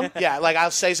 You do? Yeah, like,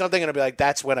 I'll say something and I'll be like,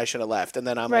 that's when I should have left. And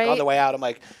then I'm like, Right. on the way out, I'm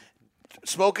like,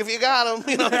 smoke if you got them.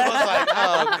 You know, I was like,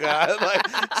 oh, God.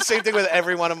 Like, same thing with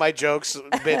every one of my jokes,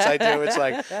 bits I do. It's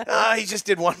like, he just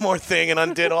did one more thing and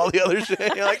undid all the other shit.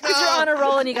 You're like, no. Because you're on a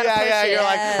roll and you got to push Yeah, it. you're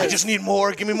like, I just need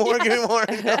more. Give me more. Give me more.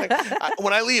 You know, like,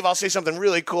 when I leave, I'll say something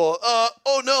really cool.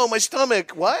 Oh, no, my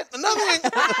stomach. What?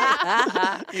 Nothing.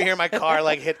 You hear my car,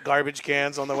 like, hit garbage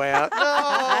cans on the way out.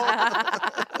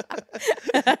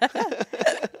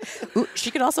 No. Ooh,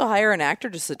 she could also hire an actor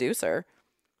to seduce her.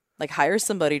 Like, hire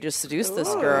somebody to seduce this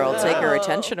girl, take her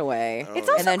attention away. It's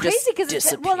also and then crazy just because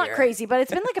disappear. well, not crazy, but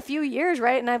it's been like a few years,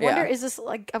 right? And I wonder, is this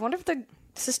like? I wonder if the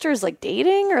sister is like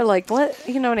dating or like what?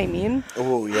 You know what I mean?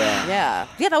 Oh, yeah.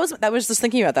 Yeah, that was just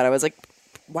thinking about that. I was like,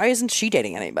 why isn't she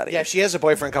dating anybody? Yeah, if she has a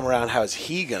boyfriend come around, how is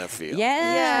he going to feel?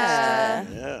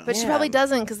 Yeah. But she probably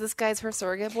doesn't because this guy's her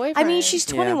surrogate boyfriend. I mean, she's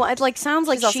 21. It like sounds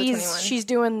like She's also 21. she's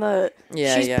doing the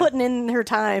Yeah, she's yeah. putting in her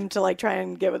time to like try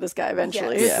and get with this guy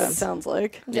eventually. Yes. Is what it sounds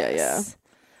like. Yeah.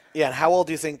 Yeah, and how old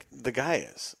do you think the guy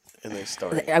is in this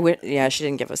story? She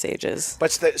didn't give us ages.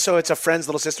 But so it's a friend's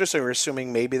little sister, so we're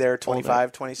assuming maybe they're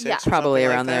 25, 26? Yeah. or Probably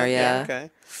something around like there, that? yeah. Okay.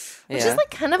 Which is like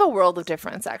kind of a world of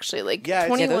difference, actually. Like Yeah, it's-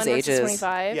 21 those versus ages.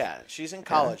 25. Yeah, she's in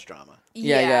college drama.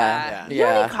 Yeah. You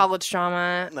don't need college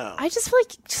drama. No. I just feel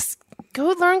like just go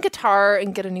learn guitar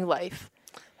and get a new life.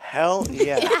 Hell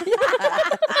yeah.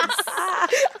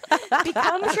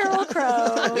 Become Sheryl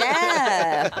Crow.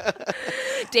 Yeah.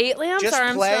 Date Lance Just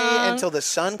Armstrong. play until the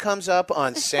sun comes up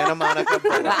on Santa Monica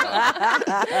Boulevard.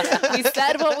 We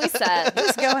said what we said.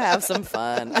 Just go have some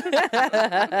fun.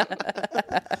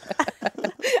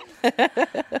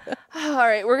 All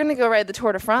right, we're gonna go ride the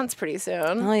Tour de France pretty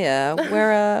soon. Oh yeah.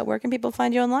 Where can people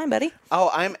find you online, buddy? Oh,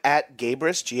 I'm at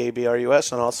Gabrus,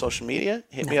 Gabrus, on all social media.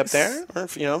 Hit me up there. Or,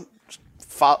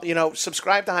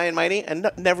 subscribe to High and Mighty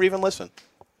and never even listen.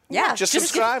 Yeah. Just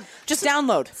subscribe. Just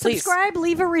download, please. Subscribe,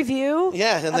 leave a review.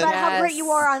 Yeah, and then about how great you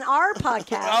are on our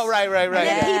podcast. Oh, right. And then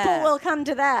Yeah. people will come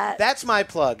to that. That's my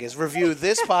plug, is review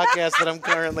this podcast that I'm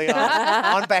currently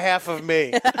on behalf of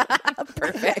me.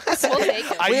 Perfect. We'll take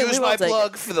it. I We use will my take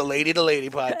plug for the Lady to Lady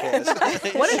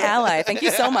podcast. What an ally. Thank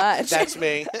you so much. That's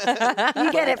me.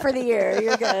 You get it for the year.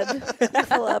 You're good. You're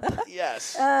full up.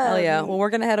 Yes. Hell yeah. Well,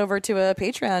 we're going to head over to a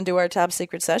Patreon, do our top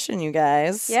secret session, you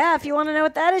guys. Yeah, if you want to know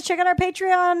what that is, check out our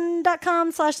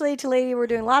patreon.com/lady to lady. We're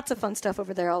doing lots of fun stuff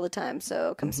over there all the time.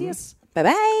 So come see us.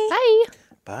 Bye-bye. Bye.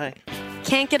 Bye.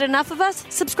 Can't get enough of us?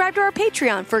 Subscribe to our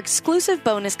Patreon for exclusive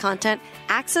bonus content,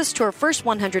 access to our first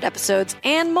 100 episodes,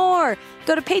 and more.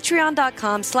 Go to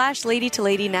patreon.com/lady to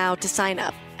lady now to sign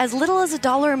up. As little as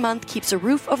 $1 a month keeps a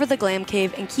roof over the glam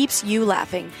cave and keeps you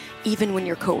laughing, even when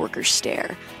your coworkers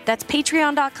stare. That's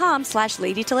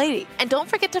patreon.com/lady to lady. And don't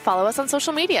forget to follow us on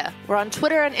social media. We're on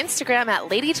Twitter and Instagram at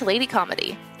Lady to Lady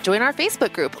Comedy. Join our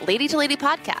Facebook group, Lady to Lady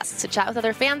Podcasts, to chat with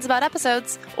other fans about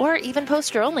episodes, or even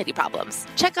post your own lady problems.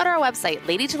 Check out our website,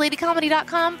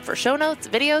 ladytoladycomedy.com, for show notes,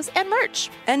 videos, and merch.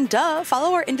 And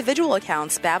follow our individual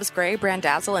accounts, Babs Gray,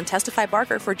 Brandazzle, and Testify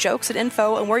Barker for jokes and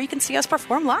info and where you can see us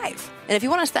perform live. And if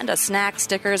you want to send us snacks,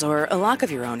 stickers, or a lock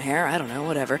of your own hair, I don't know,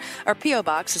 whatever, our P.O.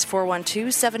 Box is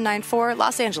 412-794,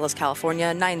 Los Angeles,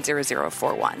 California,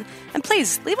 90041. And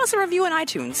please, leave us a review on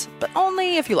iTunes, but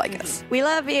only if you like us. We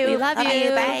love you. We love you.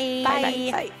 Bye. Bye.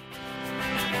 Bye. Bye.